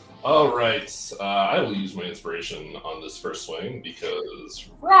 All right. I will use my inspiration on this first swing because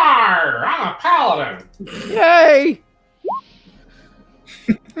rawr, I'm a paladin. Yay!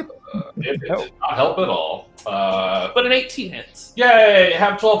 It did not help at all. But an 18 hits. Yay!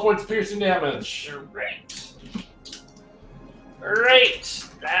 Have 12 points of piercing damage. Alright.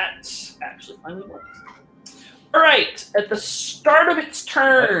 That actually finally works. Alright. At the start of its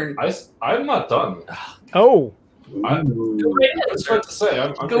turn. I'm not done. Oh! Go right ahead, I was sir. about to say,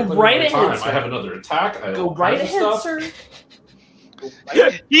 I'm Go taking right my ahead, time. sir. I have another attack. I have Go all right kinds of ahead, stuff. sir. Go right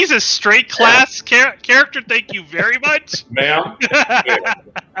ahead. He's a straight class character. Thank you very much. Ma'am.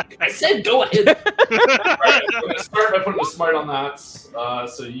 I said go ahead. Alright, I'm going to start by putting a smite on that,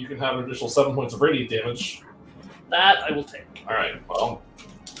 so you can have an additional 7 points of radiant damage. That I will take. Alright, well.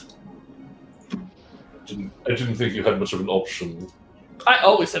 I didn't think you had much of an option. I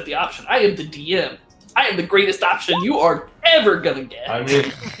always have the option. I am the DM. I am the greatest option you are ever gonna get. I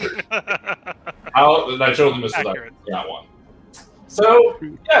mean, I totally missed Accurate. that one. So,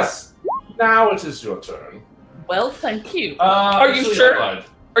 yes, now it is your turn. Well, thank you. Are you sure? Are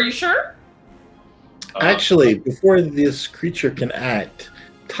you sure? Actually, before this creature can act,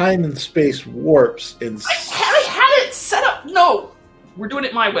 time and space warps and I had it set up. No, we're doing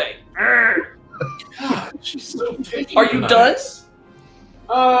it my way. Arrgh. God, she's so picky. Are you done?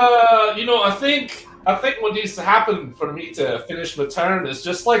 I think what needs to happen for me to finish my turn is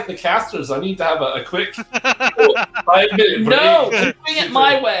just like the casters. I need to have a quick 5-minute break. No, we're doing it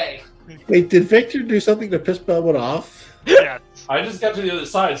my way. Wait, did Victor do something to piss Belwood off? Yeah. I just got to the other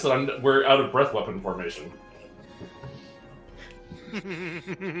side, so we're out of breath weapon formation. I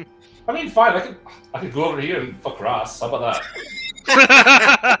mean, fine. I could go over here and fuck Ross. How about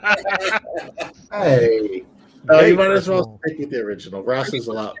that? Hey. You might as well stick with the original. Ross is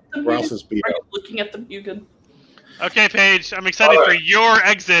beat Are up. you looking at them, Mugen? Okay, Paige, I'm excited for your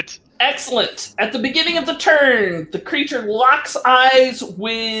exit. Excellent. At the beginning of the turn, the creature locks eyes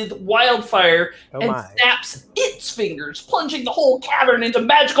with Wildfire and snaps its fingers, plunging the whole cavern into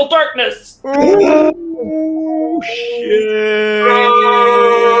magical darkness. Oh,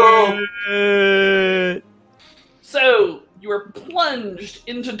 shit! So you are plunged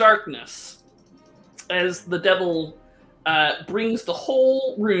into darkness as the devil brings the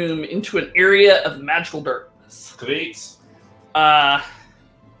whole room into an area of magical darkness. Great. So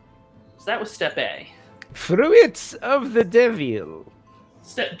that was step A. Fruits of the devil.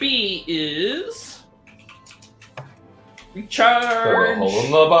 Step B is Put a recharge. hole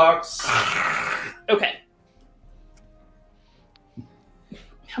in the box. Okay.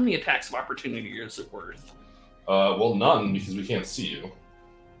 How many attacks of opportunity is it worth? Well, none, because we can't see you.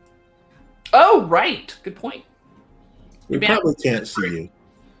 Oh, right. Good point. We probably can't see you.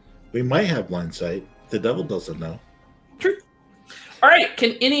 We might have blind sight. The devil doesn't know. True. All right.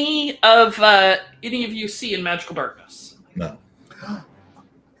 Can any of you see in magical darkness? No.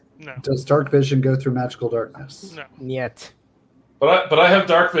 No. Does dark vision go through magical darkness? No. Yet. But I have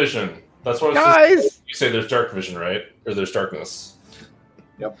dark vision. That's what Guys! you say. There's dark vision, right? Or there's darkness.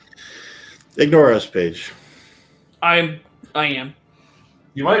 Ignore us, Paige. I am.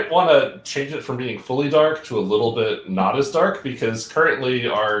 You might want to change it from being fully dark to a little bit not as dark, because currently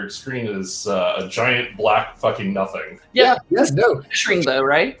our screen is a giant black fucking nothing. Yeah. Yes, no. Measuring though,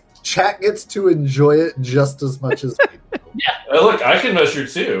 right? Chat gets to enjoy it just as much as me. Look, I can measure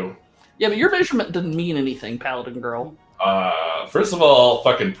too. Yeah, but your measurement doesn't mean anything, Paladin Girl. First of all,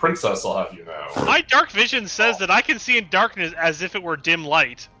 fucking princess, I'll have you know. My dark vision says that I can see in darkness as if it were dim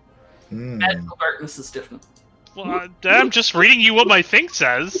light. Magical darkness is different. Well, I'm just reading you what my thing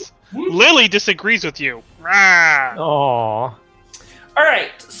says. Lily disagrees with you. Rah. Aww. All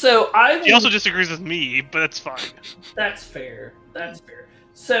right. So I will... She also disagrees with me, but that's fine. That's fair. That's fair.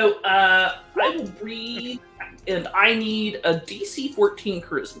 So I will read, and I need a DC 14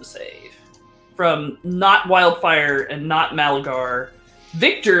 Charisma save from not Wildfire and not Malagar.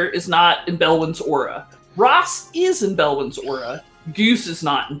 Victor is not in Belwyn's aura. Ross is in Belwyn's aura. Goose is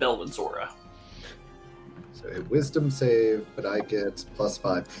not in Belwyn's aura. So a wisdom save, but I get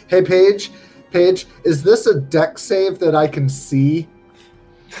 +5. Hey, Paige, is this a deck save that I can see?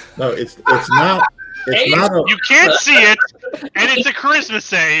 No, it's not. It's not a You can't see it, and it's a charisma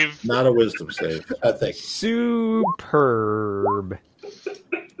save. not a wisdom save. Thank you.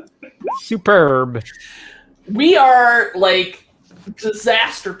 Superb. We are like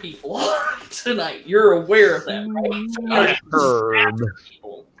disaster people tonight. You're aware of that, right? Superb. Disaster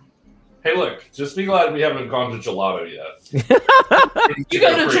people. Hey, look, just be glad we haven't gone to gelato yet. You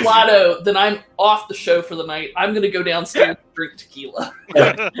go to Gelato, then I'm off the show for the night. I'm going to go downstairs and drink tequila.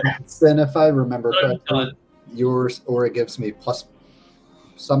 Then, if I remember I'm correctly, done. yours aura gives me plus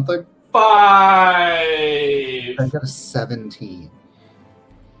something. 5. I got a 17.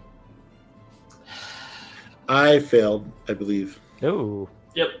 I failed, I believe. Oh.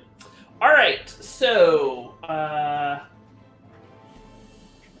 Yep. All right. So,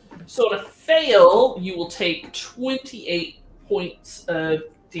 on a fail, you will take 28 points of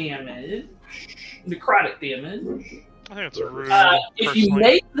damage, necrotic damage. I think it's a rude. If you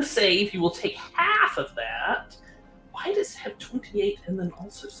make the save, you will take half of that. Why does it have 28 and then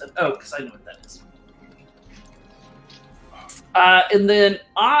also 7? Oh, because I know what that is. And then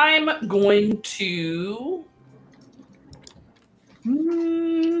I'm going to.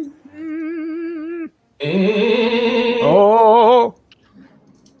 Oh.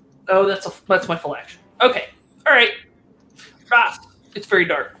 Oh, that's my full action. Okay. All right. Ross, it's very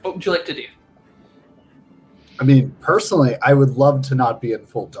dark. What would you like to do? I mean, personally, I would love to not be in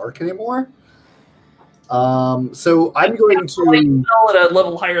full dark anymore. So I'm going to spell at a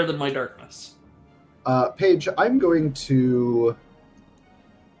level higher than my darkness. Paige, I'm going to.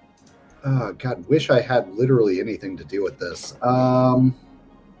 God, wish I had literally anything to do with this.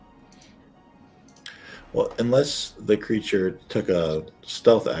 Well, unless the creature took a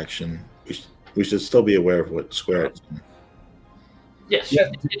stealth action, we should still be aware of what square it's in. Yes. Yeah.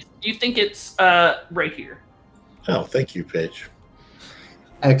 You think it's right here? Oh, thank you, Paige.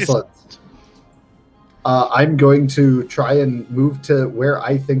 Excellent. I'm going to try and move to where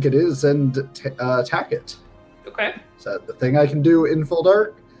I think it is and attack it. Okay. Is that the thing I can do in full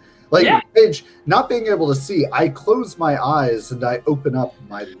dark? Like, Yeah. Paige, not being able to see, I close my eyes and I open up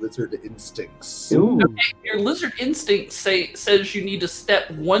my lizard instincts. Ooh. Your lizard instinct says you need to step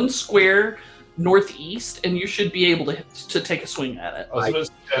 1 square northeast, and you should be able to take a swing at it.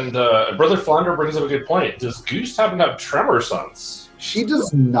 And Brother Flounder brings up a good point. Does Goose happen to have tremor sense? She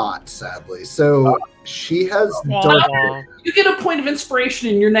does not, sadly. So she has dark. Aw. You get a point of inspiration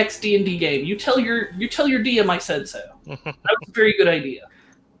in your next D&D game. You tell your DM I said so. That was a very good idea.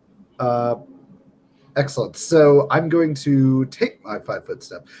 Excellent. So I'm going to take my 5-foot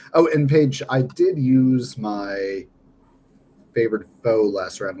step. Oh, and Paige, I did use my favored foe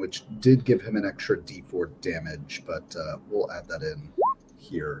last round, which did give him an extra D4 damage, but we'll add that in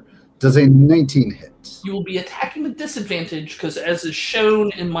here. Does a 19 hit? You will be attacking with disadvantage because, as is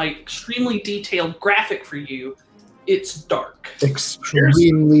shown in my extremely detailed graphic for you, it's dark.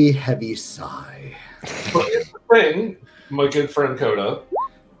 Extremely heavy sigh. But here's the thing, my good friend Coda.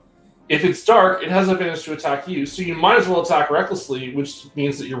 If it's dark, it has advantage to attack you, so you might as well attack recklessly, which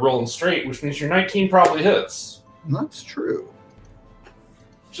means that you're rolling straight, which means your 19 probably hits. That's true.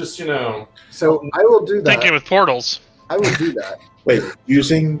 Just, So I will do that. Thinking with portals. I will do that. Wait,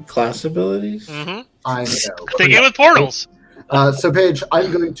 using class abilities? Mm-hmm. I know. Thinking with portals. So, Paige,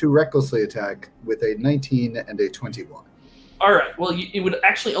 I'm going to recklessly attack with a 19 and a 21. All right. Well, it would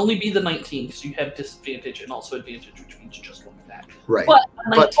actually only be the 19 because you have disadvantage and also advantage, which means just one attack. Right. But, a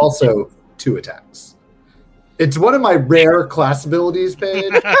 19 But also 2 attacks. It's one of my rare class abilities,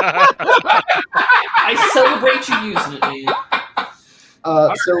 Paige. I celebrate you using it,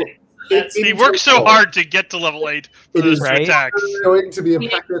 man. So That's- He worked so hard to get to level 8 for It those is two right. attacks. It's going to be a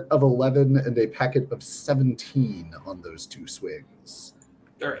packet of 11 and a packet of 17 on those 2 swings.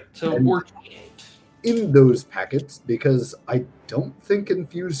 All right. So And- we're 28. In those packets, because I don't think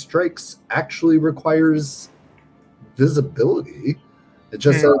Infused Strikes actually requires visibility. It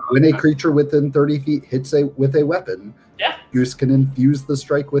just says when a creature within 30 feet hits with a weapon, Yeah. Goose can infuse the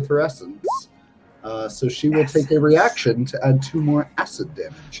strike with her essence. So she will take a reaction to add 2 more acid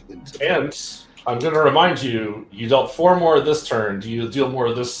damage into it. And I'm going to remind you, you dealt 4 more this turn. Do you deal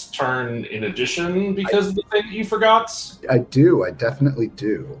more this turn in addition because of the thing that you forgot? I do. I definitely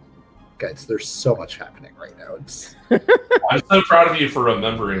do. Guys, there's so much happening right now. It's I'm so proud of you for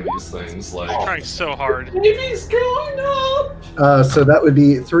remembering these things. Like, Trying so hard. Baby's going up. so that would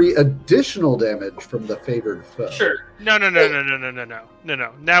be 3 additional damage from the favored foe. Sure. No.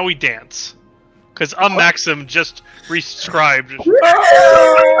 Now we dance. Because Maxim just rescribed.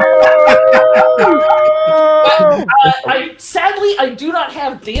 Sadly, I do not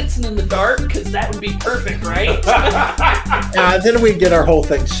have Dancing in the Dark because that would be perfect, right? Then we get our whole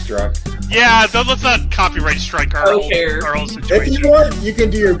thing struck. Yeah, let's not copyright strike our whole If situation. you want, you can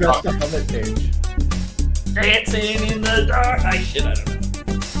do your best on that page. Dancing in the Dark. I don't know.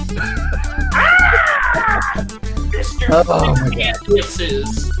 Mr. Oh my God.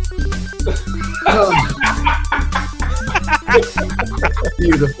 Dances.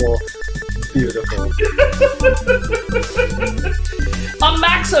 Beautiful. Beautiful.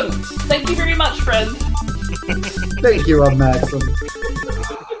 Maxim, thank you very much, friend. Thank you, Maxim.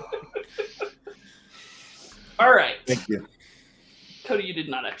 All right. Thank you. Cody, you did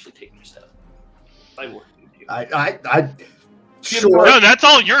not actually take your step. I worked with you. I sure. No, that's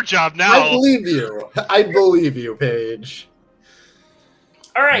all your job now. I believe you. I believe you, Paige.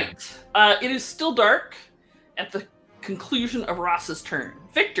 All right. It is still dark at the conclusion of Ross's turn.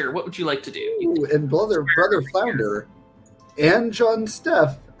 Victor, what would you like to do? Ooh, and brother Flounder and John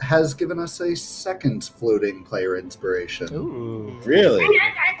Steff has given us a second floating player inspiration. Ooh. Really?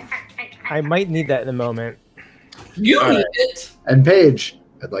 I might need that in a moment. You All need right. it. And Paige,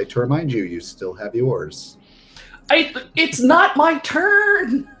 I'd like to remind you, you still have yours. It's not my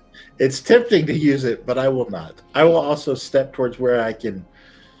turn. It's tempting to use it, but I will not. I will also step towards where I can,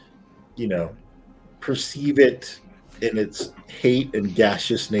 perceive it in its hate and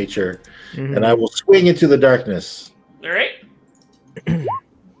gaseous nature, Mhm. and I will swing into the darkness. All right. Yeah,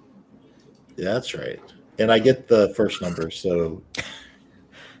 that's right. And I get the first number, so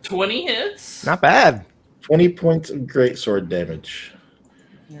 20 hits. Not bad. 20 points of greatsword damage.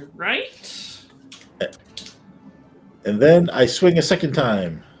 All right. And then I swing a second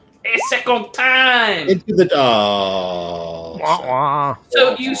time A second time. into the Wah, wah.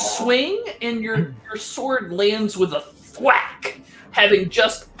 So you swing, and your sword lands with a thwack, having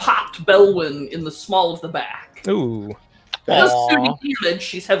just popped Belwyn in the small of the back. Ooh. Does Aw. 30 damage.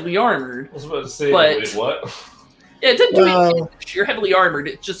 She's heavily armored. I was about to say, But- wait, what? Yeah, it didn't do Well- anything. You're heavily armored.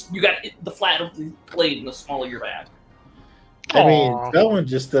 It's just you got the flat of the blade in the small of your back. I mean, Aw. that one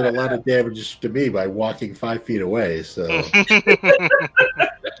just did a lot of damage to me by walking 5 feet away. So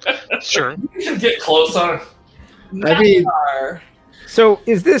Sure. You should get close on it. I mean- Nagar. So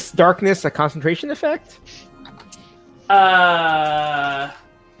is this darkness a concentration effect?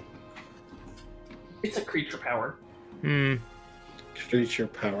 It's a creature power. Hmm. creature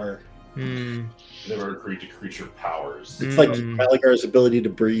power. Hmm. Never agreed to creature powers. It's like Mm. Malagar's ability to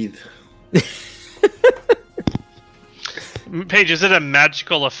breathe. Paige, is it a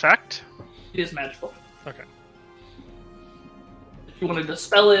magical effect? It is magical. Okay. If you want to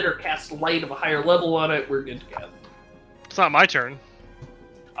dispel it or cast light of a higher level on it, we're good to go. It's not my turn.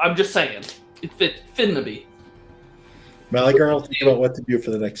 I'm just saying. It finna be. Malagar will think about what to do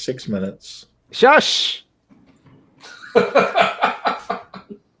for the next 6 minutes. Shush.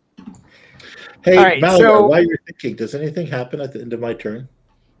 Hey, All right, Malagar, so- while you're thinking, does anything happen at the end of my turn?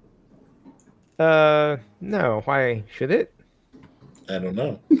 No. Why should it? I don't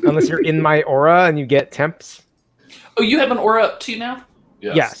know. Unless you're in my aura and you get temps. Oh, you have an aura up too now?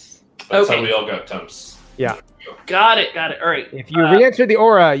 Yes. That's Okay. how we all got temps. Got it. All right. If you re-enter the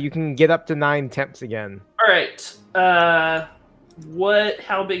aura, you can get up to 9 temps again. All right. How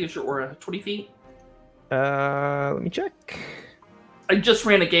big is your aura? 20 feet? Let me check. I just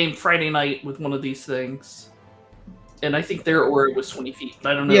ran a game Friday night with one of these things, and I think their aura was 20 feet.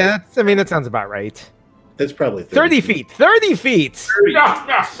 I don't know. Yeah, I mean that sounds about right. It's probably 30 feet. 30 feet.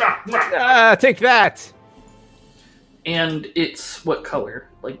 Take that. And it's what color?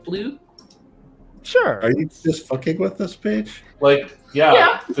 Like blue? Sure. Are you just fucking with us, Paige? Like, yeah.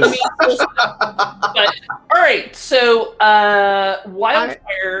 Yeah. I this- mean, but, all right. So,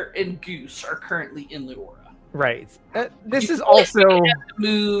 Wildfire and Goose are currently in the aura. Right. This You is feel like also. you have to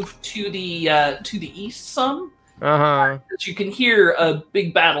move to the east some, Uh-huh. but you can hear a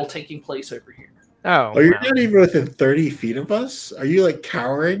big battle taking place over here. Oh. Oh, you're wow. not even within 30 feet of us? Are you like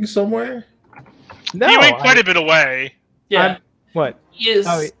cowering somewhere? No. you ain't quite a bit away. Yeah, What? he is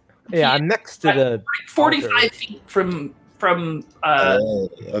Oh, yeah, I'm next to the. 45 altar. feet from.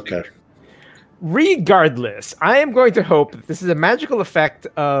 Okay. Regardless, I am going to hope that this is a magical effect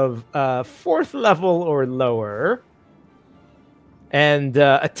of 4th level or lower, and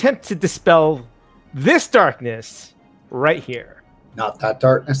attempt to dispel this darkness right here. Not that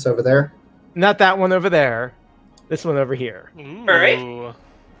darkness over there. Not that one over there. This one over here. Ooh. right.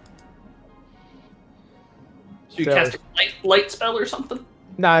 So you So- cast a light spell or something?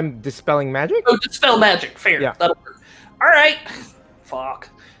 No, I'm dispelling magic. Oh, dispel magic. Fair. Yeah. That'll work. All right. Fuck.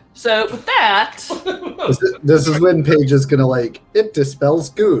 So with that, This is when Paige is gonna it dispels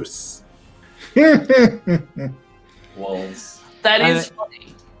Goose. Walls. that is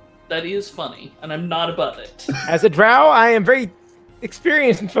funny. That is funny, and I'm not above it. As a drow, I am very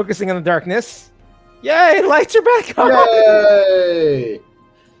experienced in focusing on the darkness. Yay, lights are back on! Yay!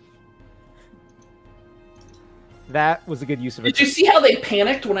 That was a good use of it. Did you see how they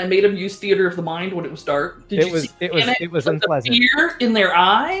panicked when I made them use theater of the mind when it was dark? Did you see panic It was with the unpleasant. fear in their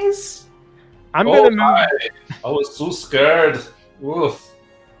eyes? I'm Oh gonna move. my! I was so scared. Oof.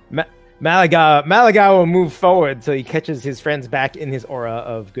 Malaga will move forward so he catches his friends back in his aura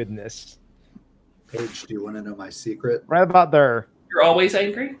of goodness. Paige, do you want to know my secret? Right about there. You're always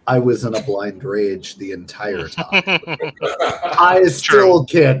angry? I was in a blind rage the entire time. I still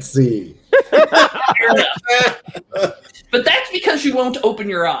can't see. Fair enough. But that's because you won't open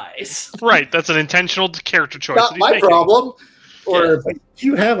your eyes. Right, that's an intentional character choice. Not that he's my making. problem. Or Do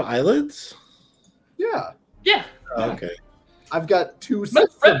you have eyelids? yeah, Yeah, Okay. I've got 2 most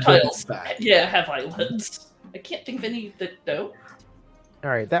sets of reptiles back. have eyelids. I can't think of any that don't. All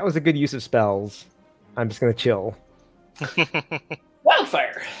right, that was a good use of spells. I'm just gonna chill.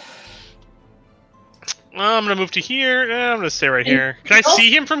 Wildfire. I'm gonna move to here. I'm gonna stay right here. Can I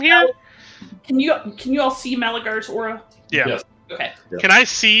see him from here? Can you all see Malagar's aura? Yeah. Yes. Okay. Can I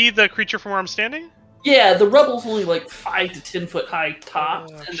see the creature from where I'm standing? Yeah, the rubble's only like 5 to 10 foot high top.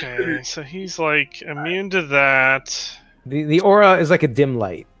 And the Okay, critters- so he's like immune to that. The aura is like a dim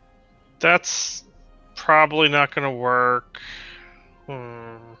light. That's probably not gonna work.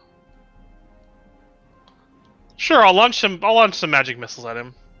 Sure, I'll launch some magic missiles at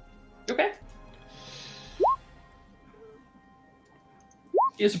him. Okay.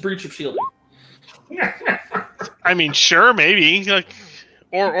 He has a breach of shielding. I mean, sure, maybe. Like,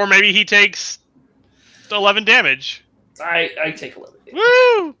 or maybe he takes 11 damage. I take 11 damage.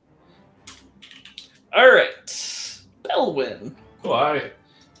 Woo! Alright. Belwyn. Why?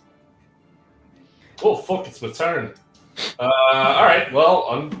 Oh fuck! It's my turn. All right.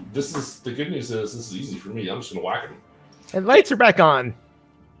 Well, this is the good news is this is easy for me. I'm just gonna whack him. And lights are back on.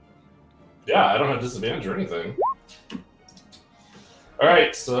 Yeah, I don't have disadvantage or anything. All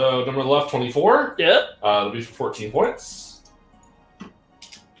right. So number left, 24. Yep. It'll be for 14 points.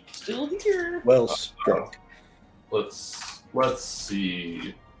 Still here. Well struck. Let's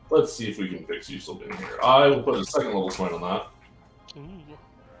see. Let's see if we can fix you something here. I will put a second level smite on that. Ooh.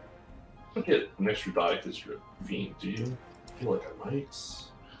 I'll get an extra die because you're a fiend. Do you? I feel like I might.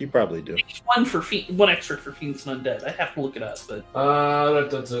 You probably do. One extra for Fiends and Undead. I have to look it up, but I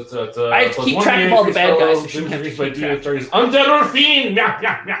I have to keep track of all the bad guys, so you have to keep track. Undead or fiend.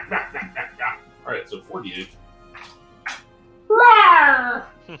 All right, so 48.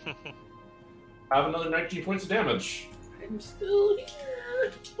 Have another 19 points of damage. I'm still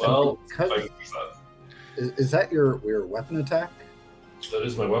here. Well, Because- I can use that. Is that your weapon attack? That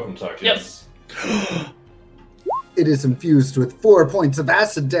is my weapon attack. Yep. Yes. It is infused with 4 points of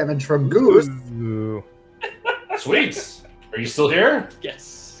acid damage from Goose. Ooh. Sweet. Are you still here?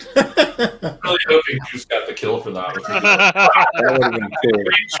 Yes. I'm really hoping Goose got the kill for that. That would have been cool.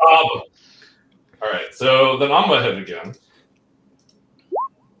 Great job. All right, so then I'm gonna hit again.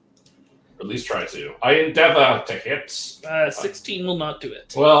 Or at least try to. I endeavor to hit. 16 will not do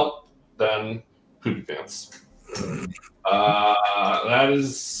it. Well, then poopy pants. That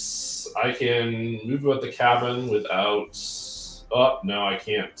is. I can move about the cabin without. Oh no, I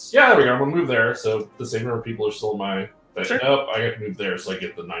can't. Yeah, there we go. I'm gonna move there. So the same number of people are still in my. Sure. Nope, I have to move there so I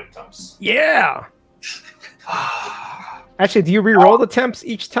get the 9 attempts. Yeah. Actually, do you re-roll the temps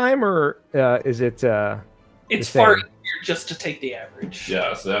each time, or is it? It's the far same. easier just to take the average.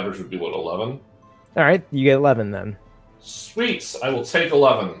 Yeah, so the average would be what, 11? All right, you get 11 then, Sweet, I will take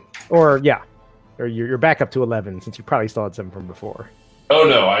 11. or yeah, or you're back up to 11 since you probably still had some from before. Oh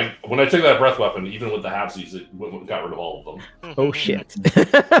no, when I took that breath weapon, even with the halfsies, it got rid of all of them. Oh shit.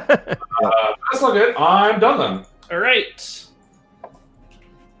 That's not good. I'm done then. All right.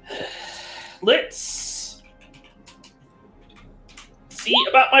 Let's see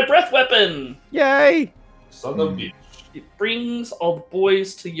about my breath weapon. Yay! Son of a bitch. It brings all the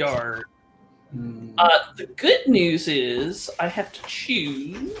boys to yard. Hmm. The good news is I have to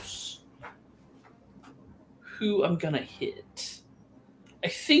choose who I'm gonna hit. I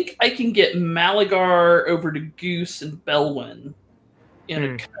think I can get Malagar over to Goose and Belwyn in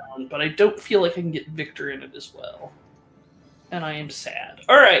a cone, but I don't feel like I can get Victor in it as well. And I am sad.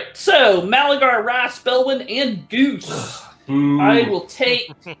 All right, so Malagar, Ras, Belwyn, and Goose. Boo. I will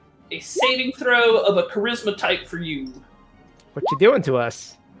take a saving throw of a charisma type for you. What you doing to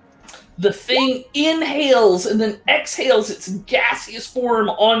us? The thing inhales and then exhales its gaseous form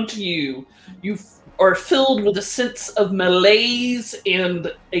onto you. You are filled with a sense of malaise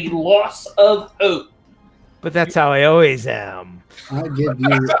and a loss of hope. But that's how I always am. I give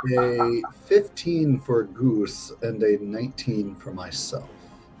you a 15 for Goose and a 19 for myself.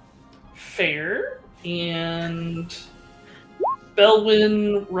 Fair. And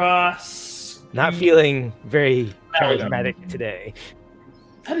Belwyn, Ross. Not feeling very charismatic today.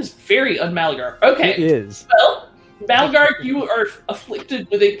 That is very un-Malagar. Okay. It is. Well, Malagar, you are afflicted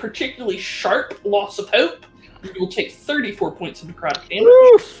with a particularly sharp loss of hope. You will take 34 points of necrotic damage.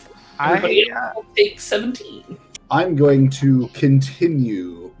 Woof. Everybody else will take 17. I'm going to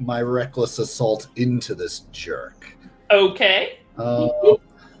continue my reckless assault into this jerk. Okay.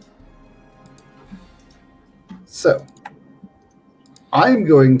 So, I'm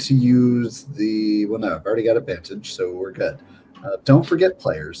going to use the... Well, no, I've already got advantage, so we're good. Don't forget,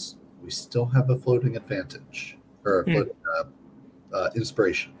 players, we still have a floating advantage. Or a floating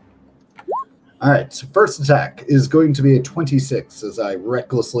inspiration. All right, so first attack is going to be a 26 as I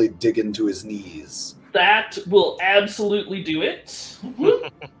recklessly dig into his knees. That will absolutely do it.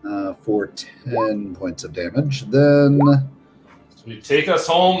 For 10 points of damage. Then You take us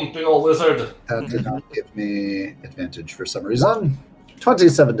home, big old lizard. that did not give me advantage for some reason.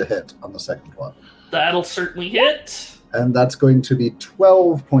 27 to hit on the second one. That'll certainly hit. And that's going to be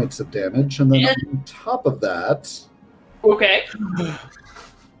 12 points of damage. And then on top of that, Okay.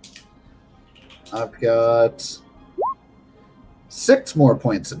 I've got 6 more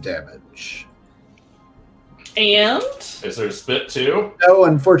points of damage. And Is there a spit too? No,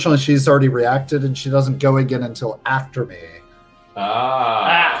 unfortunately, she's already reacted and she doesn't go again until after me.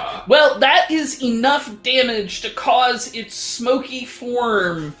 well, that is enough damage to cause its smoky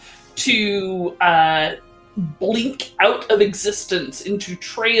form to blink out of existence into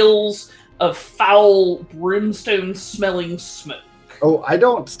trails of foul, brimstone-smelling smoke. Oh, I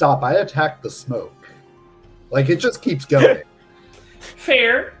don't stop. I attack the smoke. Like, it just keeps going.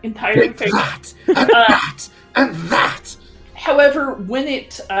 Fair, entirely Take fair. that, and that, and that. However, when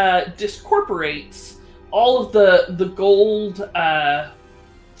it discorporates, all of the gold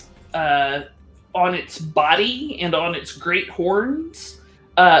on its body and on its great horns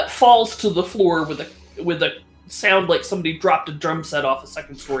falls to the floor with a sound like somebody dropped a drum set off a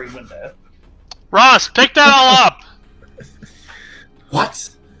second-story window. Ross, pick that all up. What?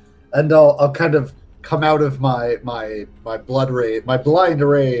 And I'll kind of come out of my blood rage, my blind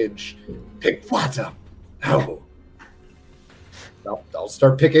rage. Pick what up? No. I'll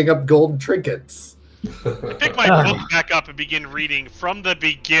start picking up gold trinkets. I pick my book back up and begin reading from the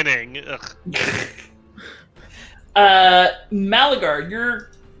beginning. Malagar,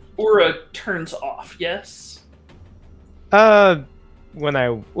 your aura turns off, yes? It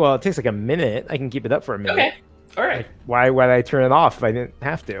takes like a minute. I can keep it up for a minute. Okay, all right. Why would I turn it off if I didn't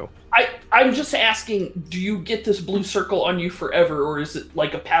have to? I'm just asking, do you get this blue circle on you forever, or is it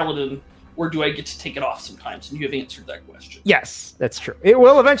like a paladin, or do I get to take it off sometimes? And you have answered that question. Yes, that's true. It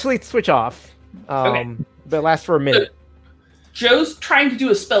will eventually switch off. Okay. But it lasts for a minute. Joe's trying to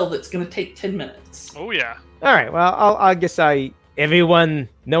do a spell that's going to take 10 minutes. Oh yeah. All right. Well, I guess no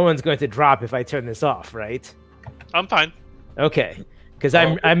one's going to drop if I turn this off, right? I'm fine. Okay. Because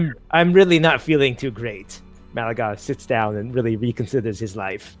I'm really not feeling too great. Malagar sits down and really reconsiders his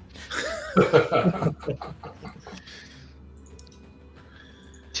life.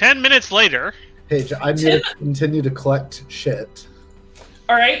 10 minutes later. Paige, I'm going to continue to collect shit.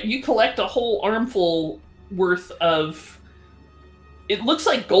 All right, you collect a whole armful worth of... It looks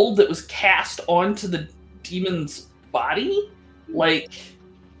like gold that was cast onto the demon's body. Like...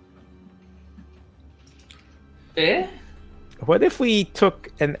 What if we took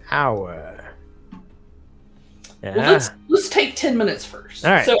an hour? Well, let's take 10 minutes first.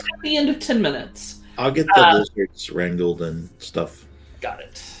 All right. So at the end of 10 minutes... I'll get the lizards wrangled and stuff. Got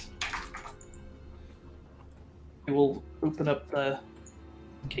it. I will open up the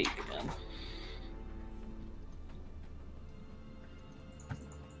cake again.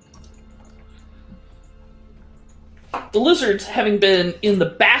 The lizards, having been in the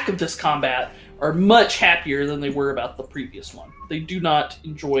back of this combat, are much happier than they were about the previous one. They do not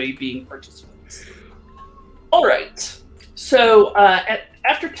enjoy being participants. All right. So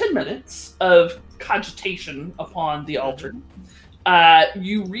after 10 minutes of cogitation upon the altar,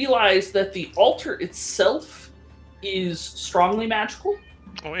 you realize that the altar itself is strongly magical.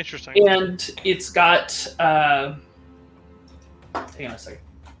 Oh, interesting. And it's got... hang on a second.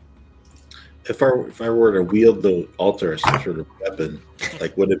 If I were to wield the altar as some sort of weapon,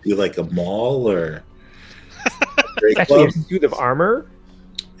 like would it be like a maul or a great It's actually club? a suit of armor.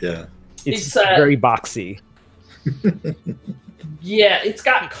 Yeah. It's It's, very boxy. Yeah, it's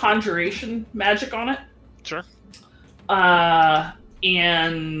got conjuration magic on it. Sure. And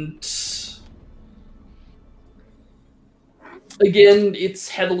again, it's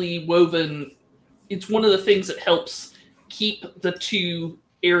heavily woven. It's one of the things that helps keep the two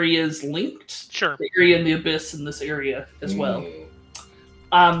areas linked. Sure. The area in the abyss and this area as well.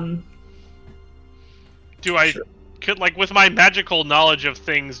 Do I Sure. could like with my magical knowledge of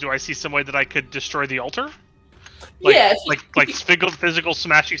things? Do I see some way that I could destroy the altar? Like, yeah, like physical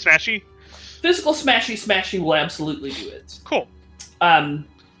smashy. physical smashy will absolutely do it. Cool.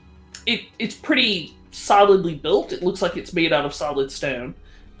 It's pretty solidly built. It looks like it's made out of solid stone,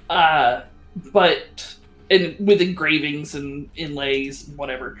 but and with engravings and inlays and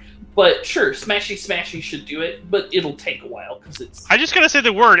whatever. But sure, smashy should do it, but it'll take a while because it's. I just gotta say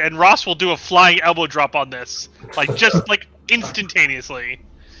the word, and Ross will do a flying elbow drop on this, like just like instantaneously.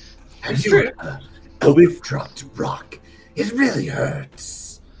 Have you ever dropped rock? It really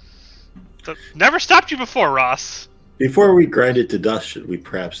hurts. So, never stopped you before, Ross. Before we grind it to dust, should we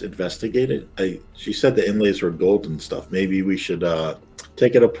perhaps investigate it? She said the inlays were gold and stuff. Maybe we should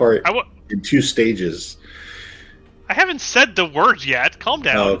take it apart in 2 stages. I haven't said the word yet. Calm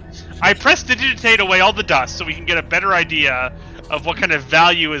down. Oh. I prestidigitate away all the dust so we can get a better idea of what kind of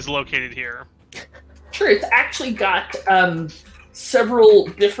value is located here. Sure, it's actually got several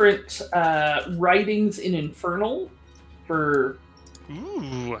different writings in Infernal for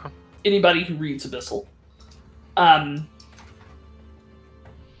Ooh. anybody who reads Abyssal.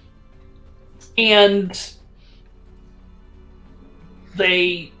 And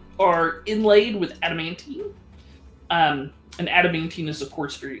they are inlaid with adamantine. And adamantine is, of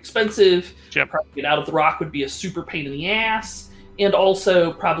course, very expensive. Yep. Probably get out of the rock would be a super pain in the ass, and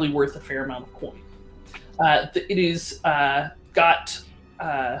also probably worth a fair amount of coin. It is got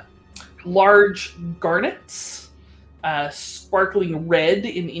large garnets, sparkling red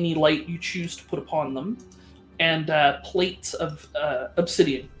in any light you choose to put upon them, and plates of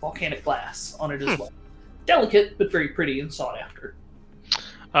obsidian, volcanic glass on it as well. Delicate, but very pretty and sought after.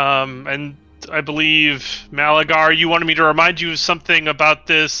 And I believe, Malagar, you wanted me to remind you of something about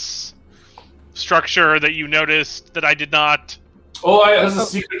this structure that you noticed that I did not. Oh, it has a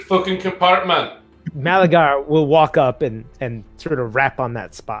secret fucking compartment. Malagar will walk up and sort of rap on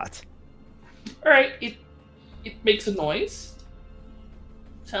that spot. All right, it makes a noise.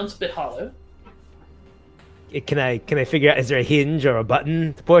 Sounds a bit hollow. Can I figure out, is there a hinge or a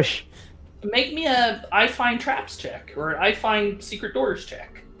button to push? Make me a I find traps check or I find secret doors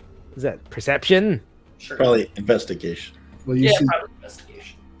check. Is that perception? Sure. Probably investigation. Well, you Yeah, see, probably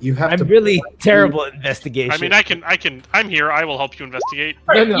investigation. you have I'm to. really terrible at investigation. I mean, I'm here. I will help you investigate.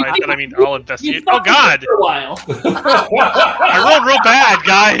 Right, no, you- I mean, I'll investigate. You've Oh, thought this God! for a while. I rolled real bad,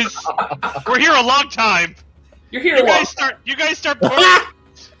 guys. We're here a long time. You're here You a while. guys start. You guys start.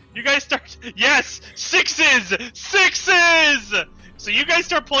 Yes, sixes. So you guys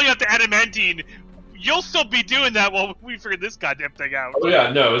start pulling out the adamantine. You'll still be doing that while we figure this goddamn thing out. Oh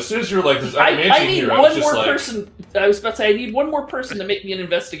yeah, no. As soon as you're like this I adamantine need here, I one was just more like, person. I was about to say I need one more person to make me an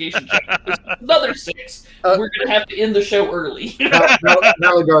investigation check. There's another 6. We're gonna have to end the show early.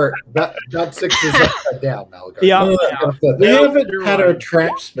 Malagar, that 6 is upside down, Malagar. Yeah. You're not gonna fit We that. haven't had our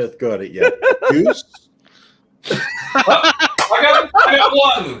trapsmith go at it yet. Goose? I got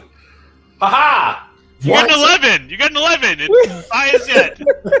one. Haha. You got an 11. You got an 11. It's high as yet.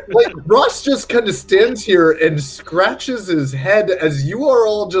 Like, Ross just kind of stands here and scratches his head as you are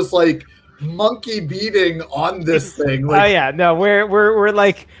all just like monkey beating on this thing. Oh Like, yeah, no, we're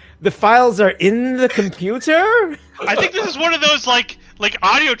like the files are in the computer. I think this is one of those like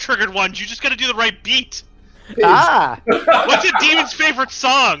audio triggered ones. You just got to do the right beat. Ah, What's a demon's favorite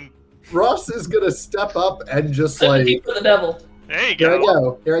song? Ross is gonna step up and just Sympathy like, for the devil. There you here I go.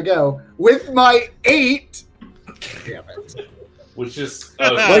 go, here I go, with my 8. Damn it! Which is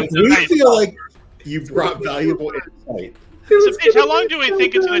Like, we Nice. feel like you brought valuable insight. So, Paige, how long do we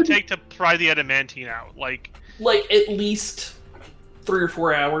think it's going to take to pry the adamantine out? Like, Like at least 3 or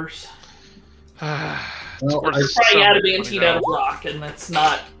 4 hours. Well, worth I- so Trying much adamantine money, out of rock, and that's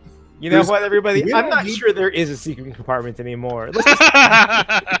not. you know what, everybody? we I'm don't not need- sure there is a secret compartment anymore. Let's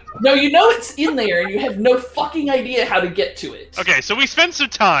though. No, you know it's in there, and you have no fucking idea how to get to it. Okay, so we spend some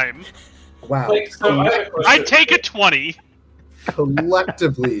time. wow. like, so I have a I question. take a 20.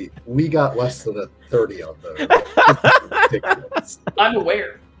 Collectively, we got less than a 30 on those. Ridiculous. I'm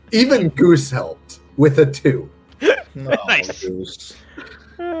aware. Even Goose helped with a 2. No, Nice. Goose.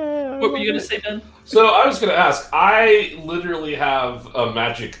 What were you gonna say, Ben? So I was going to ask. I literally have a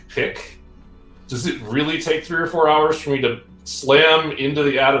magic pick. Does it really take 3 or 4 hours for me to slam into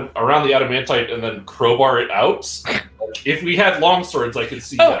the around the adamantite and then crowbar it out. If we had long swords, I could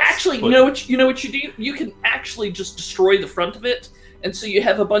see. Oh, yes, actually, but- you know what you do? You can actually just destroy the front of it, and so you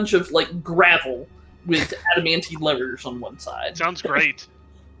have a bunch of like gravel with adamantine levers on one side. Sounds great.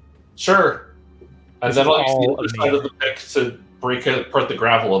 Sure. And This then is I'll use the all other side of the pick to break apart the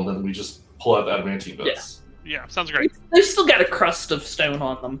gravel, and then we just pull out the adamantine bits. Yeah, sounds great. They've still got a crust of stone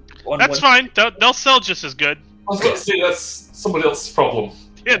on them. on That's one- fine. They'll sell just as good. I was going to say that's somebody else's problem.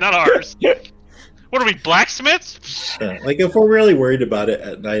 Yeah, not ours. What are we, blacksmiths? Yeah, like if we're really worried about it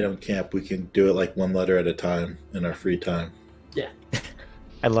at night on camp, we can do it like one letter at a time in our free time.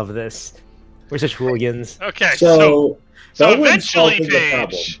 I love this. We're such hooligans. Okay, So, so that wouldn't solve eventually, the problem.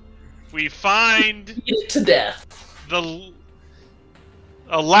 Paige, we find Beat it to death.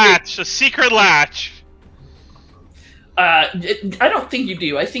 a latch, a secret latch. I don't think you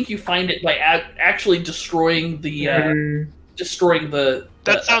do. I think you find it by actually destroying the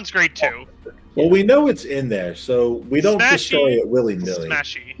That sounds great too. Well, we know it's in there, so we don't Smashy. destroy it willy-nilly.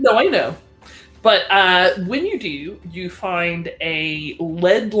 Smashy. No, I know. But when you do, you find a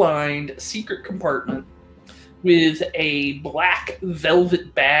lead-lined secret compartment with a black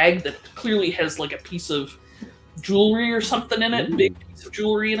velvet bag that clearly has like a piece of jewelry or something in it. Big piece of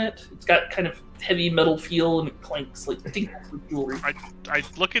jewelry in it. It's got kind of heavy metal feel and it clanks like tinkles with jewelry. I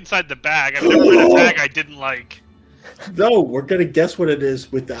look inside the bag. I've never read a bag I didn't like. No, we're gonna guess what it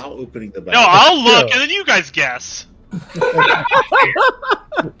is without opening the bag. No, I'll look and then you guys guess. What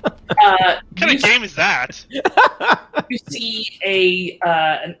kind You of game is that? You see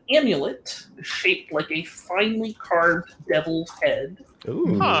an amulet shaped like a finely carved devil's head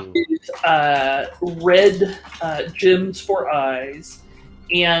Ooh. Huh. with red gems for eyes,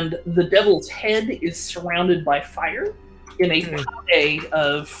 and the devil's head is surrounded by fire in a pate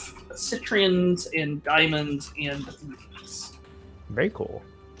of citrons and diamonds and rubies. Very cool.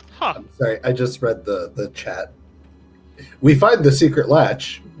 Huh. Sorry, I just read the chat. We find the secret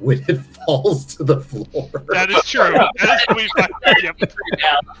latch when it falls to the floor. That is true. That is what we find. Yep.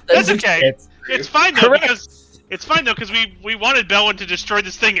 That's okay. It's fine though Correct. because we wanted Belwyn to destroy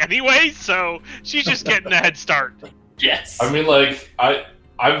this thing anyway, so she's just getting a head start. Yes. I mean, like,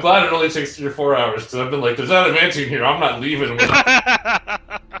 I'm glad it only takes 3 or 4 hours, because I've been like, there's adamantine here, I'm not leaving.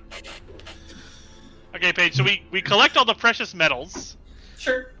 Okay, Paige. So we collect all the precious metals.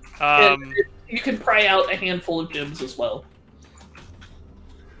 Sure. Um, And you can pry out a handful of gems as well.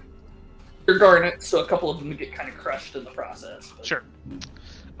 They're garnets, so a couple of them get kind of crushed in the process. but- Sure.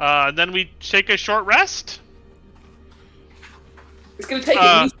 Then we take a short rest. It's going to take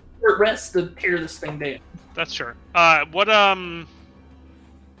at least a short rest to tear this thing down. That's sure. What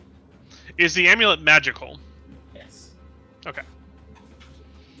is the amulet magical? Yes. Okay.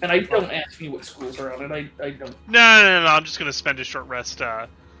 And I don't ask you what schools are on it. I don't. No. I'm just gonna spend a short rest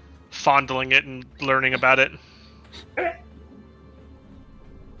fondling it and learning about it. Okay.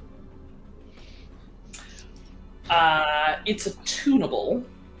 It's a tunable.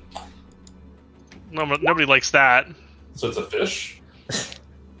 No, nobody likes that. So it's a fish?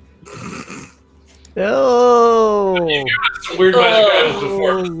 Oh. Some weird magic items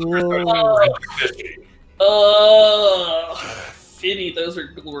before. Fishy. Fitty, those are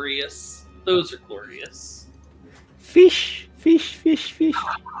glorious. Those are glorious. Fish. I'm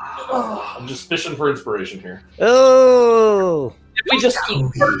just fishing for inspiration here. Oh. We just keep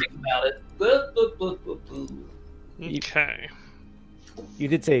talking about it. Okay. You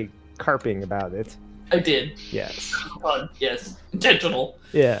did say carping about it. I did. Yes. Fun. Yes. Intentional.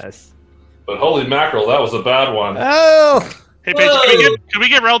 Yes. But holy mackerel, that was a bad one. Oh. Hey, Paige, Whoa! can we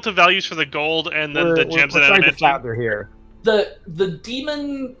get relative values for the gold and then the gems we're and trying to adamantine? flounder here. The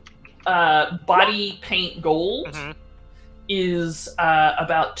demon body paint gold Mhm. is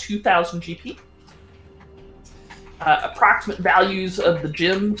about 2,000 GP. Approximate values of the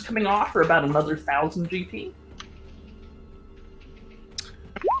gems coming off are about another 1,000 GP.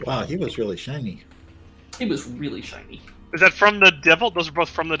 Wow, he was really shiny. It was really shiny. Is that from the devil? Those are both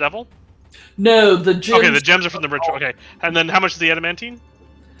from the devil? No, the gems. Okay, the gems are from the ritual. Okay. And then how much is the adamantine?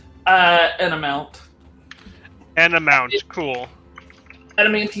 An amount. An amount. Cool.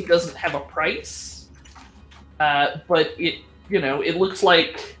 Adamantine doesn't have a price, but it looks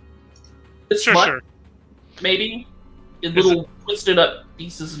like this Sure, much, sure. maybe in Is little twisted up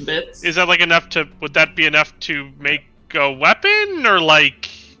pieces and bits. Is that like enough to? Would that be enough to make a weapon, or like?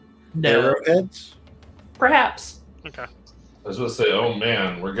 No, Arrowheads? perhaps. Okay. I was going to say, oh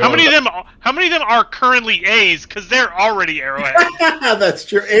man, we're going. How many of them are currently A's? Because they're already arrowheads. That's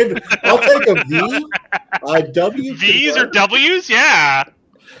true. And I'll take a V. W. V's or W's? Yeah.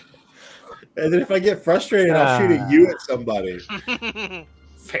 And then if I get frustrated, I'll shoot at you at somebody.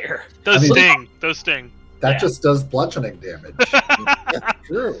 Fair. Those I mean- sting. Those sting. That Yeah. just does bludgeoning damage. That's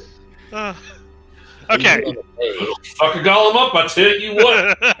true. Okay. Fuck a golem up, I tell you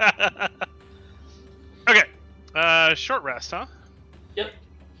what. Okay. Short rest, huh? Yep.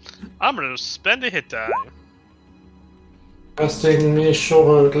 I'm gonna spend a hit die. Resting me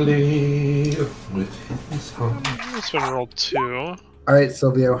shortly with his heart. This one rolled 2. All right,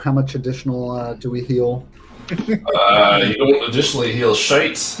 Silvio, how much additional do we heal? You don't additionally heal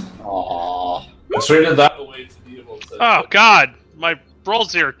shite. Aww. I traded that away to be able to. Oh God, my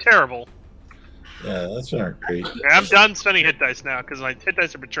rolls here are terrible. Yeah, that's not great. I'm done spending hit dice now because my hit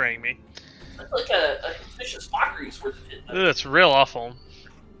dice are betraying me. That's like a vicious mockery's worth of hit. Ugh, it's real awful.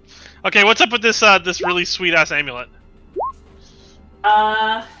 Okay, what's up with this this really sweet ass amulet?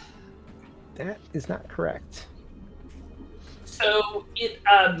 That is not correct. So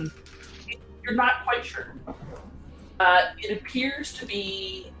you're not quite sure. It appears to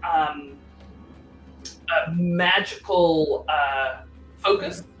be a magical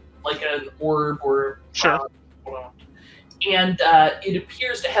focus, like an orb or Sure. and it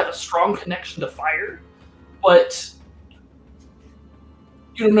appears to have a strong connection to fire, but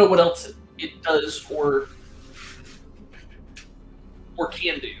you don't know what else it does or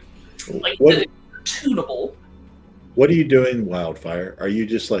can do. Like What- that it's tunable. What are you doing, Wildfire? Are you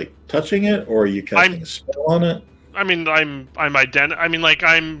just like touching it, or are you casting a spell on it? I mean,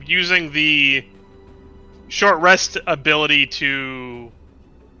 I'm using the short rest ability to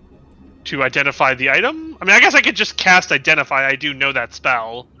identify the item. I mean, I guess I could just cast identify. I do know that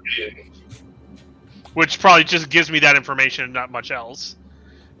spell, which probably just gives me that information and not much else.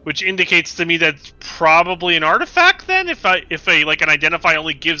 Which indicates to me that it's probably an artifact. Then, if a like an identify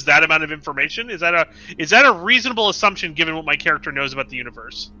only gives that amount of information, is that a reasonable assumption given what my character knows about the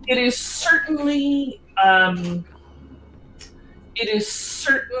universe? It is certainly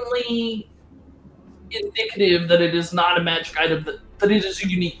indicative that it is not a magic item, that it is a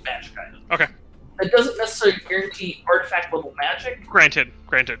unique magic item. Okay. That doesn't necessarily guarantee artifact level magic. Granted.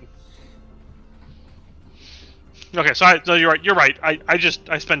 Okay, so you're right. You're right.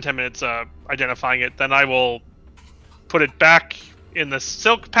 I spend 10 minutes identifying it. Then I will put it back in the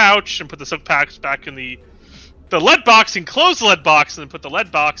silk pouch and put the silk pouch back in the lead box and close the lead box and then put the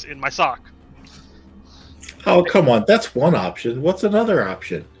lead box in my sock. Oh, come on. That's one option. What's another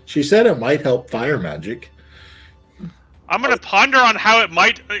option? She said it might help fire magic. I'm gonna ponder on how it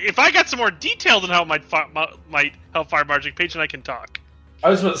might. If I got some more details on how it might help fire magic, Paige and I can talk. I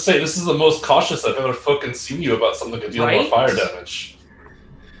was about to say, this is the most cautious I've ever fucking seen you about something that deal more Right? fire damage.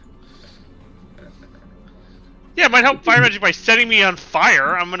 Yeah, it might help fire magic by setting me on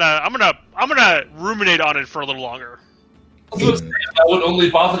fire. I'm gonna ruminate on it for a little longer. I was gonna say, that would only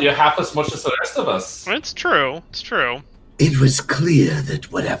bother you half as much as the rest of us. It's true. It's true. It was clear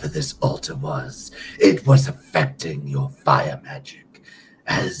that whatever this altar was, it was affecting your fire magic,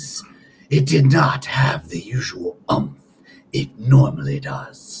 as it did not have the usual umph it normally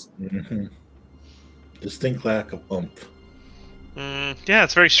does. Mm-hmm. Distinct lack of oomph. Yeah,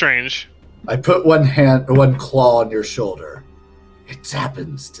 it's very strange. I put one claw on your shoulder. It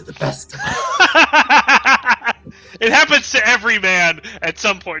happens to the best of us. It happens to every man at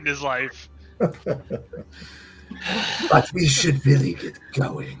some point in his life. But we should really get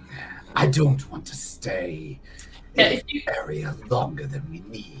going. I don't want to stay Yeah, in if you- the area longer than we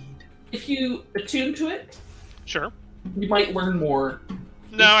need. If you attune to it, Sure. you might learn more.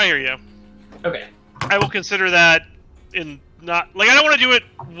 No, I hear you. Okay. I will consider that in not like I don't want to do it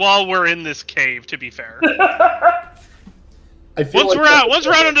while we're in this cave. To be fair, I feel once like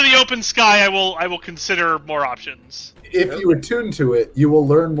we're out under the open sky, I will consider more options. if you attune to it, you will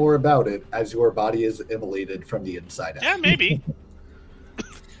learn more about it as your body is immolated from the inside out. Yeah, maybe.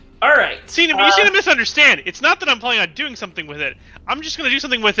 All right. You seem to misunderstand. It's not that I'm planning on doing something with it. I'm just going to do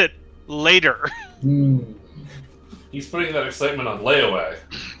something with it later. He's putting that excitement on layaway.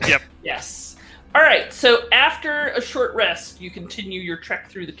 Yep. Yes. All right. So after a short rest, you continue your trek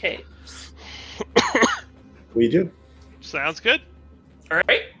through the caves. We do. Sounds good. All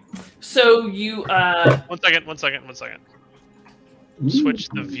right. So you One second. Switch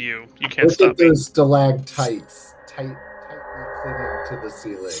the view. You can't Look stop at me. those stalactites tightly clinging to the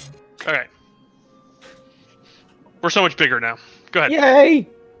ceiling. Okay. We're so much bigger now. Go ahead. Yay!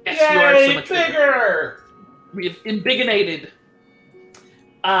 yes, you are so much bigger. We have embiggenated.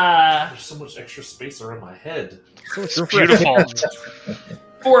 There's so much extra space around my head. It's beautiful.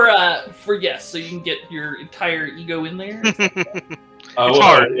 For yes, so you can get your entire ego in there. It's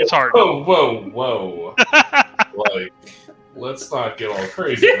hard. It's hard. Whoa. Like, let's not get all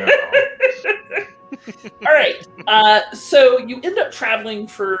crazy now. All right. So you end up traveling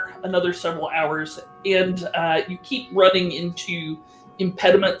for another several hours, and you keep running into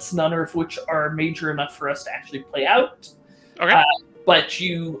impediments, none of which are major enough for us to actually play out. Okay. But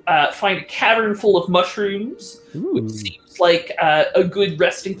you find a cavern full of mushrooms, Ooh. which seems like a good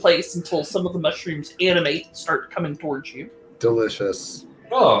resting place until some of the mushrooms animate, start coming towards you, Delicious.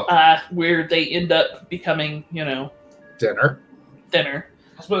 Oh, where they end up becoming, Dinner. thinner.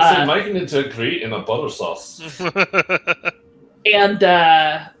 I was about to say, making it to great in a butter sauce. And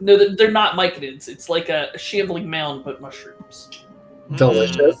no, they're not myconids. It's like a shambling mound, but mushrooms.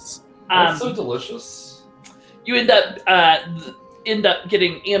 Delicious. That's so delicious. You end up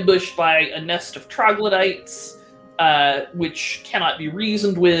getting ambushed by a nest of troglodytes, which cannot be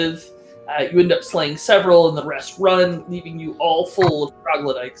reasoned with. You end up slaying several, and the rest run, leaving you all full of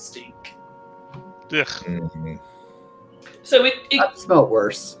troglodyte stink. Ugh. Mhm. So it That smelled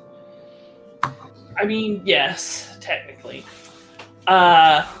worse. I mean, yes, technically.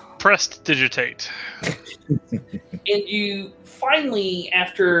 Pressed digitate. And you finally,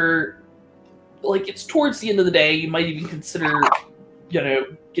 after, it's towards the end of the day, you might even consider,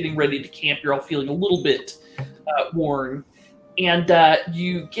 getting ready to camp. You're all feeling a little bit worn. And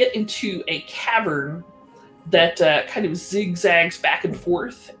you get into a cavern that kind of zigzags back and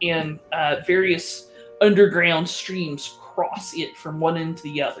forth, and various underground streams cross it from one end to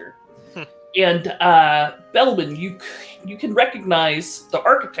the other. And Bellman, you can recognize the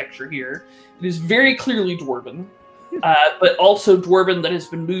architecture here. It is very clearly Dwarven, but also Dwarven that has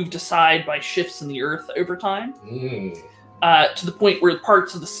been moved aside by shifts in the earth over time, to the point where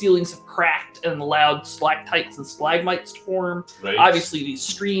parts of the ceilings have cracked and allowed stalactites and stalagmites to form. Right. Obviously, these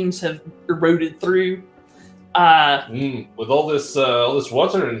streams have eroded through. With all this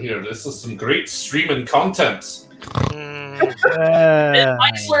water in here, this is some great streaming content. And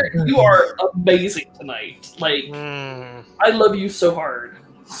I swear, you are amazing tonight. I love you so hard.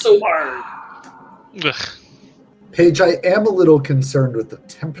 So hard. Ugh. Paige, I am a little concerned with the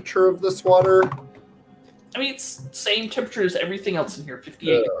temperature of this water. I mean, it's same temperature as everything else in here,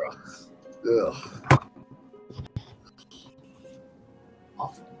 58 degrees. Ugh.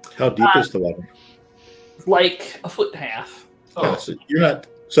 Awful. How deep is the water? Like a foot and a half. Yeah, so you're not.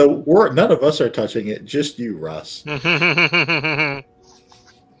 So none of us are touching it. Just you, Russ. It's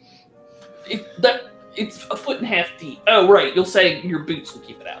a foot and a half deep. Oh, right. You'll say your boots will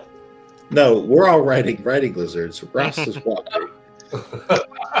keep it out. No, we're all riding lizards. Russ is walking.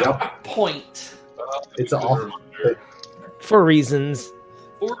 Yep. Point. It's awful. For reasons.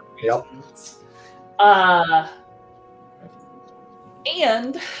 For Yep. reasons.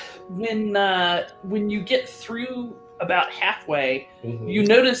 And when you get through about halfway, you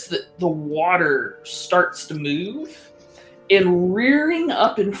notice that the water starts to move, and rearing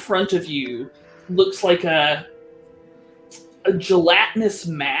up in front of you looks like a gelatinous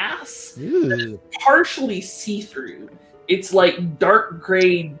mass, Ooh. partially see-through. It's like dark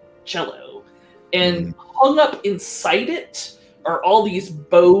gray jello, and hung up inside it are all these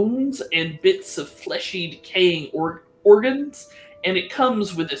bones and bits of fleshy, decaying organs, and it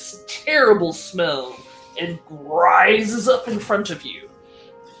comes with this terrible smell and rises up in front of you.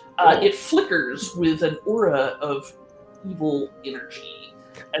 It flickers with an aura of evil energy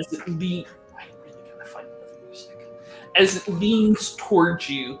as it leans. I really gotta find the music. As it leans towards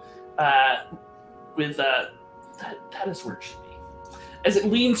you, with that is where it should be. As it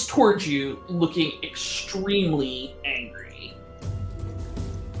leans towards you, looking extremely angry.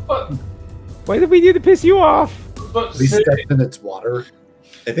 But Why did we need to piss you off? We stepped in its water.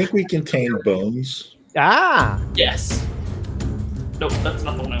 I think we contain bones. Ah. Yes. Nope, that's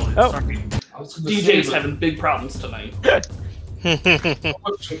not the one I wanted. Oh. Sorry. I was gonna DJ's say, having big problems tonight.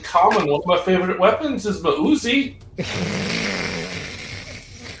 much in common. One of my favorite weapons is my Uzi.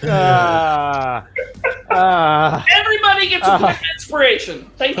 Everybody gets a quick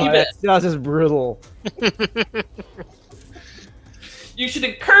inspiration. Thank you, Beth. That was just brutal. You should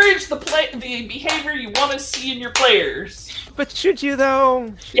encourage the behavior you want to see in your players. But should you though?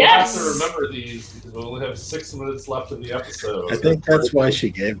 You have Yes. to remember these because we only have 6 minutes left in the episode. I think that's why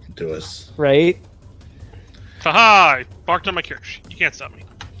she gave them to us. Right? Haha! I barked on my carriage. You can't stop me.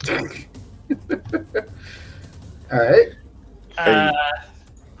 All right.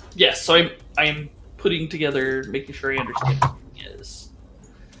 Yes, so I am putting together, making sure I understand what it is.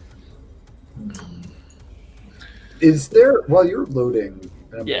 Is there, while you're loading,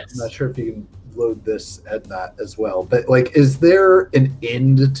 and I'm Yes. not sure if you can load this and that as well, but is there an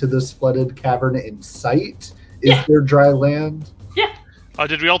end to this flooded cavern in sight? Is Yeah. there dry land?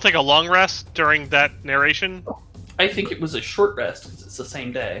 Did we all take a long rest during that narration? I think it was a short rest because it's the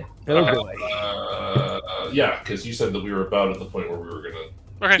same day. Oh boy. Yeah, because you said that we were about at the point where we were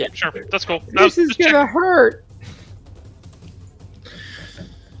gonna. Okay, Yeah. sure. That's cool. No, This is just check. gonna hurt.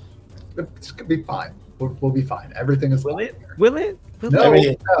 It's gonna be fine. We'll be fine. Everything is Will fine it? here. Will it? Will No,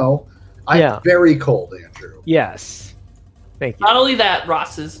 it? no. I'm Yeah. very cold, Andrew. Yes. Thank you. Not only that,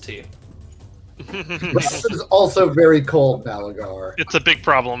 Ross is too. This is also very cold, Malagar. It's a big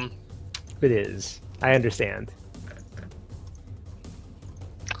problem. It is. I understand.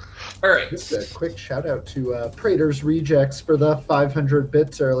 All right. Just a quick shout out to Prater's Rejects for the 500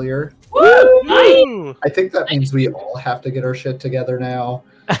 bits earlier. Woo! Nice. Ooh. I think that means we all have to get our shit together now.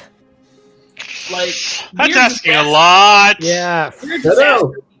 Like That's we're asking a disaster- lot. Yeah. We're No, disaster no.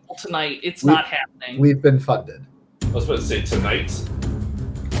 people tonight. It's We- not happening. We've been funded. I was about to say tonight.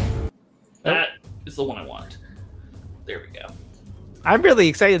 That is the one I want. There we go. I'm really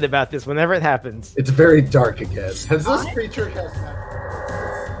excited about this whenever it happens. It's very dark again. Has this creature has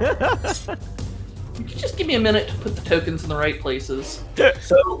You can just give me a minute to put the tokens in the right places.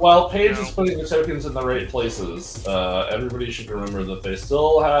 So while Paige No. is putting the tokens in the right places, everybody should remember that they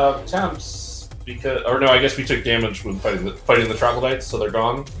still have temps because, or no, I guess we took damage with fighting the troglodytes, so they're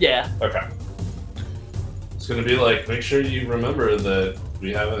gone. Yeah. Okay. It's gonna be like, make sure you remember that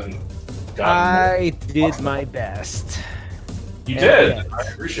we haven't gotten. I did my best. You did. Yeah. I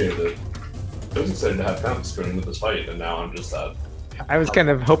appreciate it. I was excited to have temps going into this fight, and now I'm just at. I was kind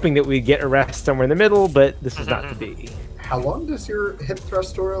of hoping that we'd get a rest somewhere in the middle, but this is not to be. How long does your hip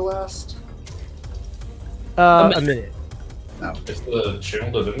thrust aura last? A minute. No. It's the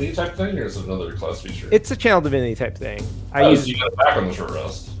channel divinity type thing, or is it another class feature? It's a channel divinity type thing. I Oh, use. so you got it back on the short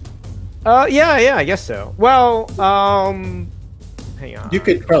rest. Yeah, I guess so. Well, hang on. You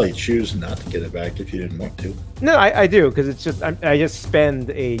could probably choose not to get it back if you didn't want to. No, I do because it's just I just spend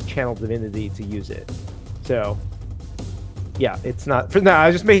a channel divinity to use it. So, yeah, it's not. No, I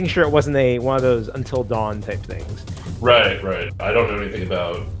was just making sure it wasn't one of those until dawn type things. Right, right. I don't know anything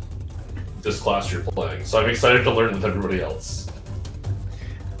about this class you're playing, so I'm excited to learn with everybody else.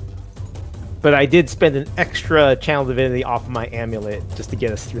 But I did spend an extra channel divinity off my amulet just to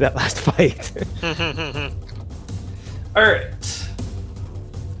get us through that last fight. All right.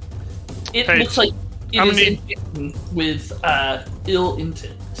 It Hey, looks like it how is many- infected with ill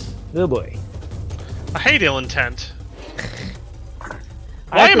intent. Oh boy. I hate ill intent.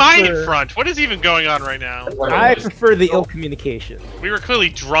 Why am I in front? What is even going on right now? I prefer the ill communication. We were clearly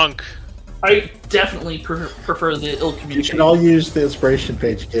drunk. I definitely prefer the ill You communication. can all use the inspiration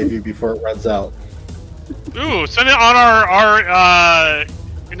page gave you before it runs out. Ooh, send it on our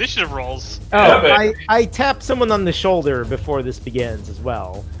initiative rolls. Oh, but- I tapped someone on the shoulder before this begins as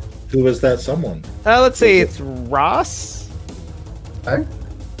well. Who was that someone? Let's say it's Ross. Okay.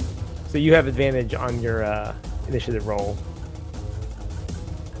 So you have advantage on your initiative roll.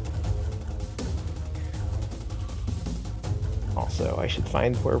 Also, I should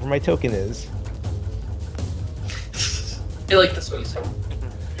find wherever my token is. I like this one. So.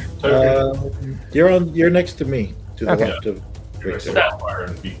 You're next to me, to the Okay. left of Next to Victor. Wildfire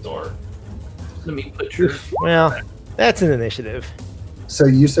and Beat Door. Let me put your. Well, that's an initiative. So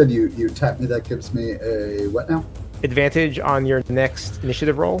you said you tap me. That gives me a what now? Advantage on your next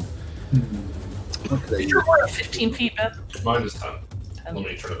initiative roll. What could I Did use? your order 15 feet, Ben? Mine is 10. Let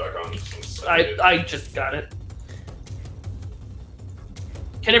me turn it back on. I just got it.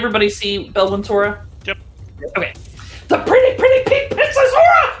 Can everybody see Belwin's aura? Yep. Okay. The pretty pink princess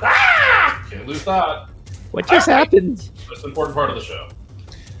aura! Ah! Can't lose that. What just happened? Most important part of the show.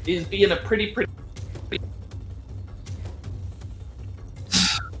 Is being a pretty.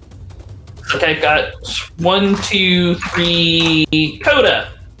 Okay, I've got 1, 2, 3.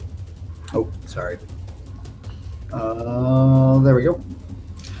 Coda. Oh, sorry. There we go.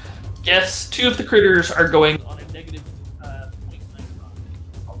 Yes, 2 of the critters are going on a negative 0.9.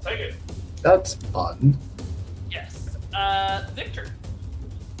 I'll take it. That's fun. Yes. Victor.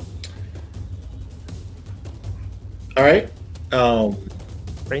 All right.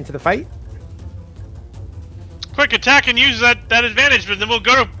 Right into the fight. Quick attack and use that advantage, but then we'll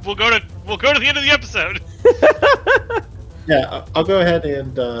go to the end of the episode. Yeah, I'll go ahead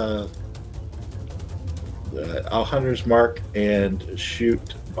and I'll Hunter's Mark and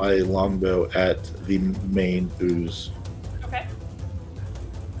shoot my longbow at the main ooze. Okay.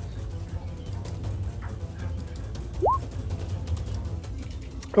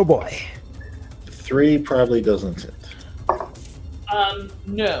 Oh boy. 3 probably doesn't hit.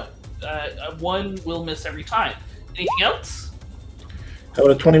 No. 1 will miss every time. Anything else? How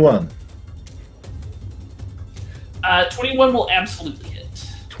about a 21? 21 will absolutely hit.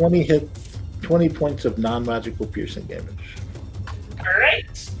 20 hit. 20 points of non-magical piercing damage. All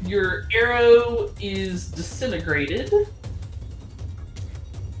right, your arrow is disintegrated.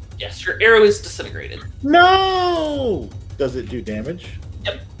 Yes, your arrow is disintegrated. No! Does it do damage?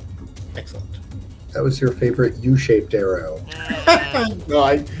 Yep. Excellent. That was your favorite U-shaped arrow. No,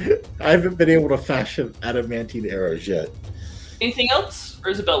 I haven't been able to fashion adamantine arrows yet. Anything else, or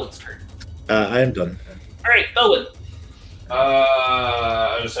is it Belwyn's turn? I am done. All right, Belwyn.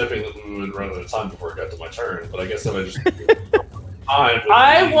 I was hoping that we would run out of time before it got to my turn, but I guess if I just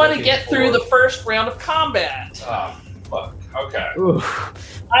I want to get through the first round of combat. Ah, fuck. Okay.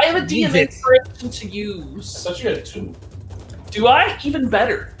 I have a DM Jesus. inspiration to I use. thought you had 2. Do I? Even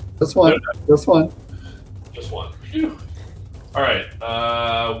better. This one. This one. Just 1. Phew. All right.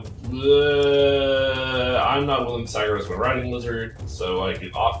 I'm not willing to sacrifice my riding lizard, so I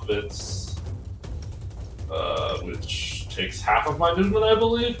get off of it, which takes half of my movement, I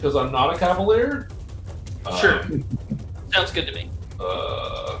believe, because I'm not a cavalier. Sure. Sounds good to me.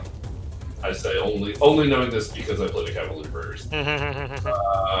 I say only knowing this because I played a cavalier first.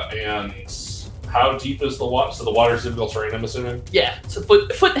 And how deep is the water? So the water's difficult terrain, I'm assuming. Yeah, it's a foot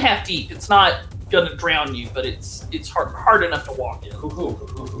and a half deep. It's not gonna drown you, but it's hard enough to walk in. Cool.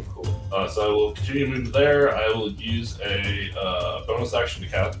 So I will continue to move there. I will use a bonus action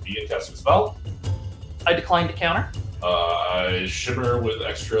to be in casting a spell. I decline to counter. I shimmer with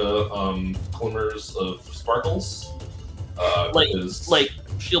extra glimmers of sparkles. Like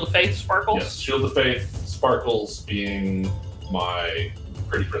Shield of Faith sparkles. Yes, Shield of Faith sparkles being my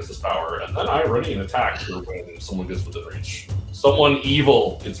pretty princess power, and then I ready an attack for when someone gets within reach. Someone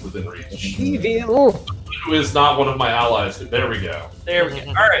evil gets within reach. Evil. Who is not one of my allies. There we go. There we go.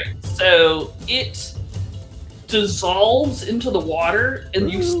 All right, so it dissolves into the water,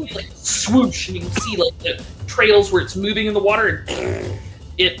 and you see like swoosh, and you can see like the trails where it's moving in the water, and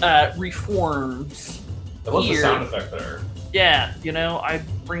it reforms. I love Here. the sound effect there. Yeah, you know, I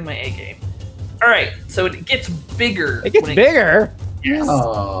bring my A game. All right, so it gets bigger. It gets when bigger. Yes,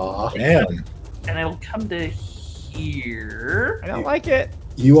 Aww. Man. and it'll come to here. I don't like it.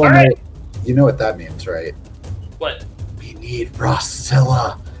 You all All know. right. You know what that means, right? What? We need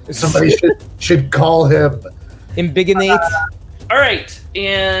Rossilla. Somebody should call him. Embiggenate. All right,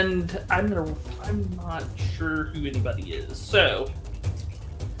 and I'm not sure who anybody is. So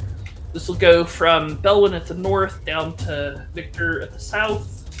this will go from Belwyn at the north down to Victor at the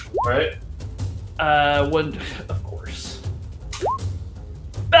south. Right? One, of course.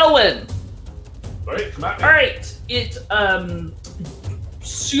 Belwyn. Right? Come at me. All right, it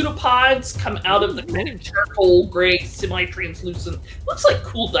pseudopods come out of the kind of charcoal gray, semi-translucent. Looks like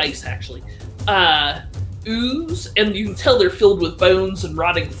cool dice, actually. Ooze, and you can tell they're filled with bones and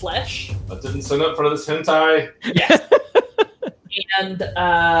rotting flesh. I didn't sign up for this hentai. Yes. And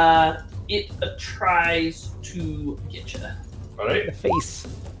it tries to get you. All right? The face.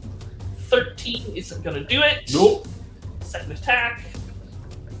 13 isn't going to do it. Nope. Second attack.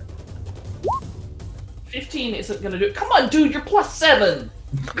 15 isn't going to do it. Come on, dude, you're +7.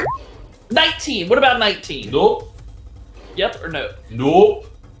 19. What about 19? Nope. Yep or no? Nope.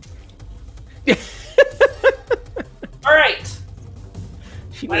 All right.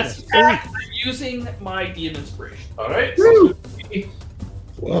 She Last was attack. I'm using my DM inspiration. All right.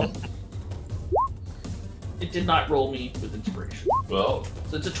 Well, It did not roll me with inspiration. Well,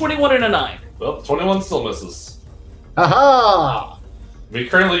 So it's a 21 and a 9. well, 21 still misses. Aha! I mean,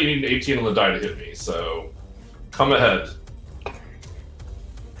 currently you need an 18 on the die to hit me, so come ahead.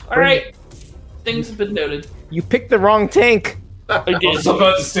 All right. Things have been noted. You picked the wrong tank. I I did. was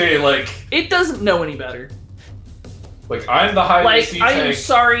about to say, like It doesn't know any better. I'm the high Like, AC I am tank.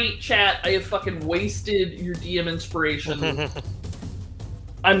 sorry, chat. I have fucking wasted your DM inspiration.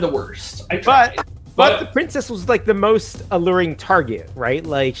 I'm the worst. I tried. But the princess was like the most alluring target, right?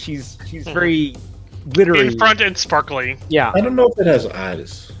 Like she's very glittery. In front and sparkly. Yeah. I don't know if it has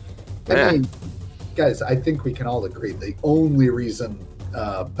eyes. I mean, guys, I think we can all agree the only reason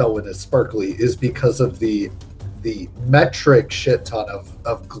Belwyn is sparkly is because of the metric shit ton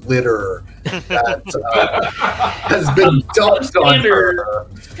of glitter that has been dumped on her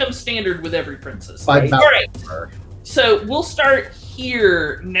It comes standard with every princess. by All right. Mount. So we'll start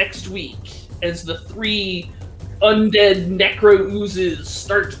here next week as the 3 undead necro oozes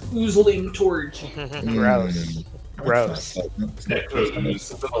start oozling towards you. Gross. Gross.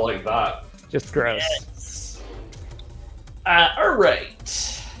 Something like that. Just gross. Yes. All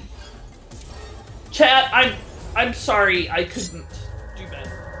right. Chat, I'm sorry I couldn't do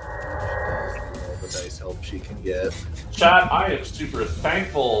better. All the nice help she can get. Chad, I am super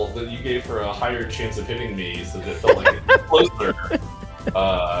thankful that you gave her a higher chance of hitting me so that it felt like it was closer.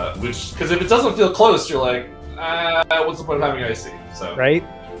 Which, because if it doesn't feel close, you're like, what's the point of having IC? So Right?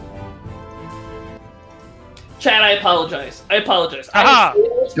 Chad, I apologize. Aha!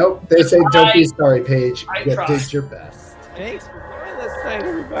 Nope, they say don't be sorry, Paige. I You tried. did your best. Thanks for joining us tonight,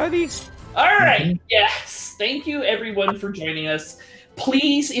 everybody. All right. Yes. Thank you, everyone, for joining us.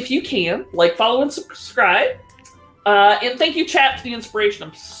 Please, if you can, like, follow, and subscribe. And thank you, chat, for the inspiration.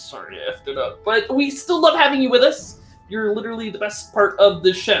 I'm sorry I effed it up, but we still love having you with us. You're literally the best part of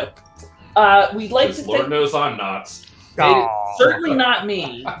the show. We'd like to Lord thank. knows I'm not. It's certainly not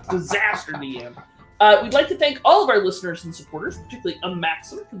me. Disaster DM. We'd like to thank all of our listeners and supporters, particularly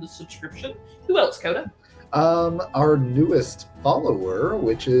Maxim for the subscription. Who else, Coda? Our newest follower,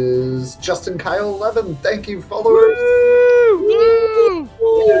 which is Justin Kyle 11. Thank you, followers.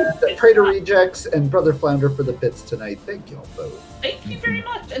 And Praetor Rejects and Brother Flounder for the bits tonight. Thank y'all both. Thank you very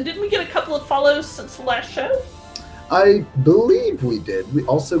much. And didn't we get a couple of follows since the last show? I believe we did. We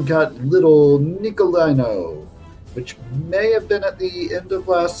also got Little Nicolino, which may have been at the end of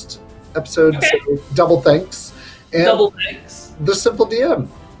last episode. Okay. So double thanks. And Double thanks. The Simple DM.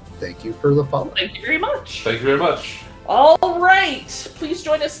 Thank you for the follow. Thank you very much. Thank you very much. All right. Please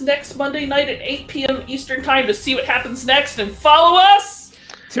join us next Monday night at 8 p.m. Eastern Time to see what happens next and follow us.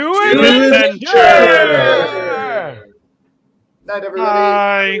 To adventure! Night,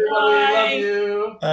 everybody. Bye. Love you.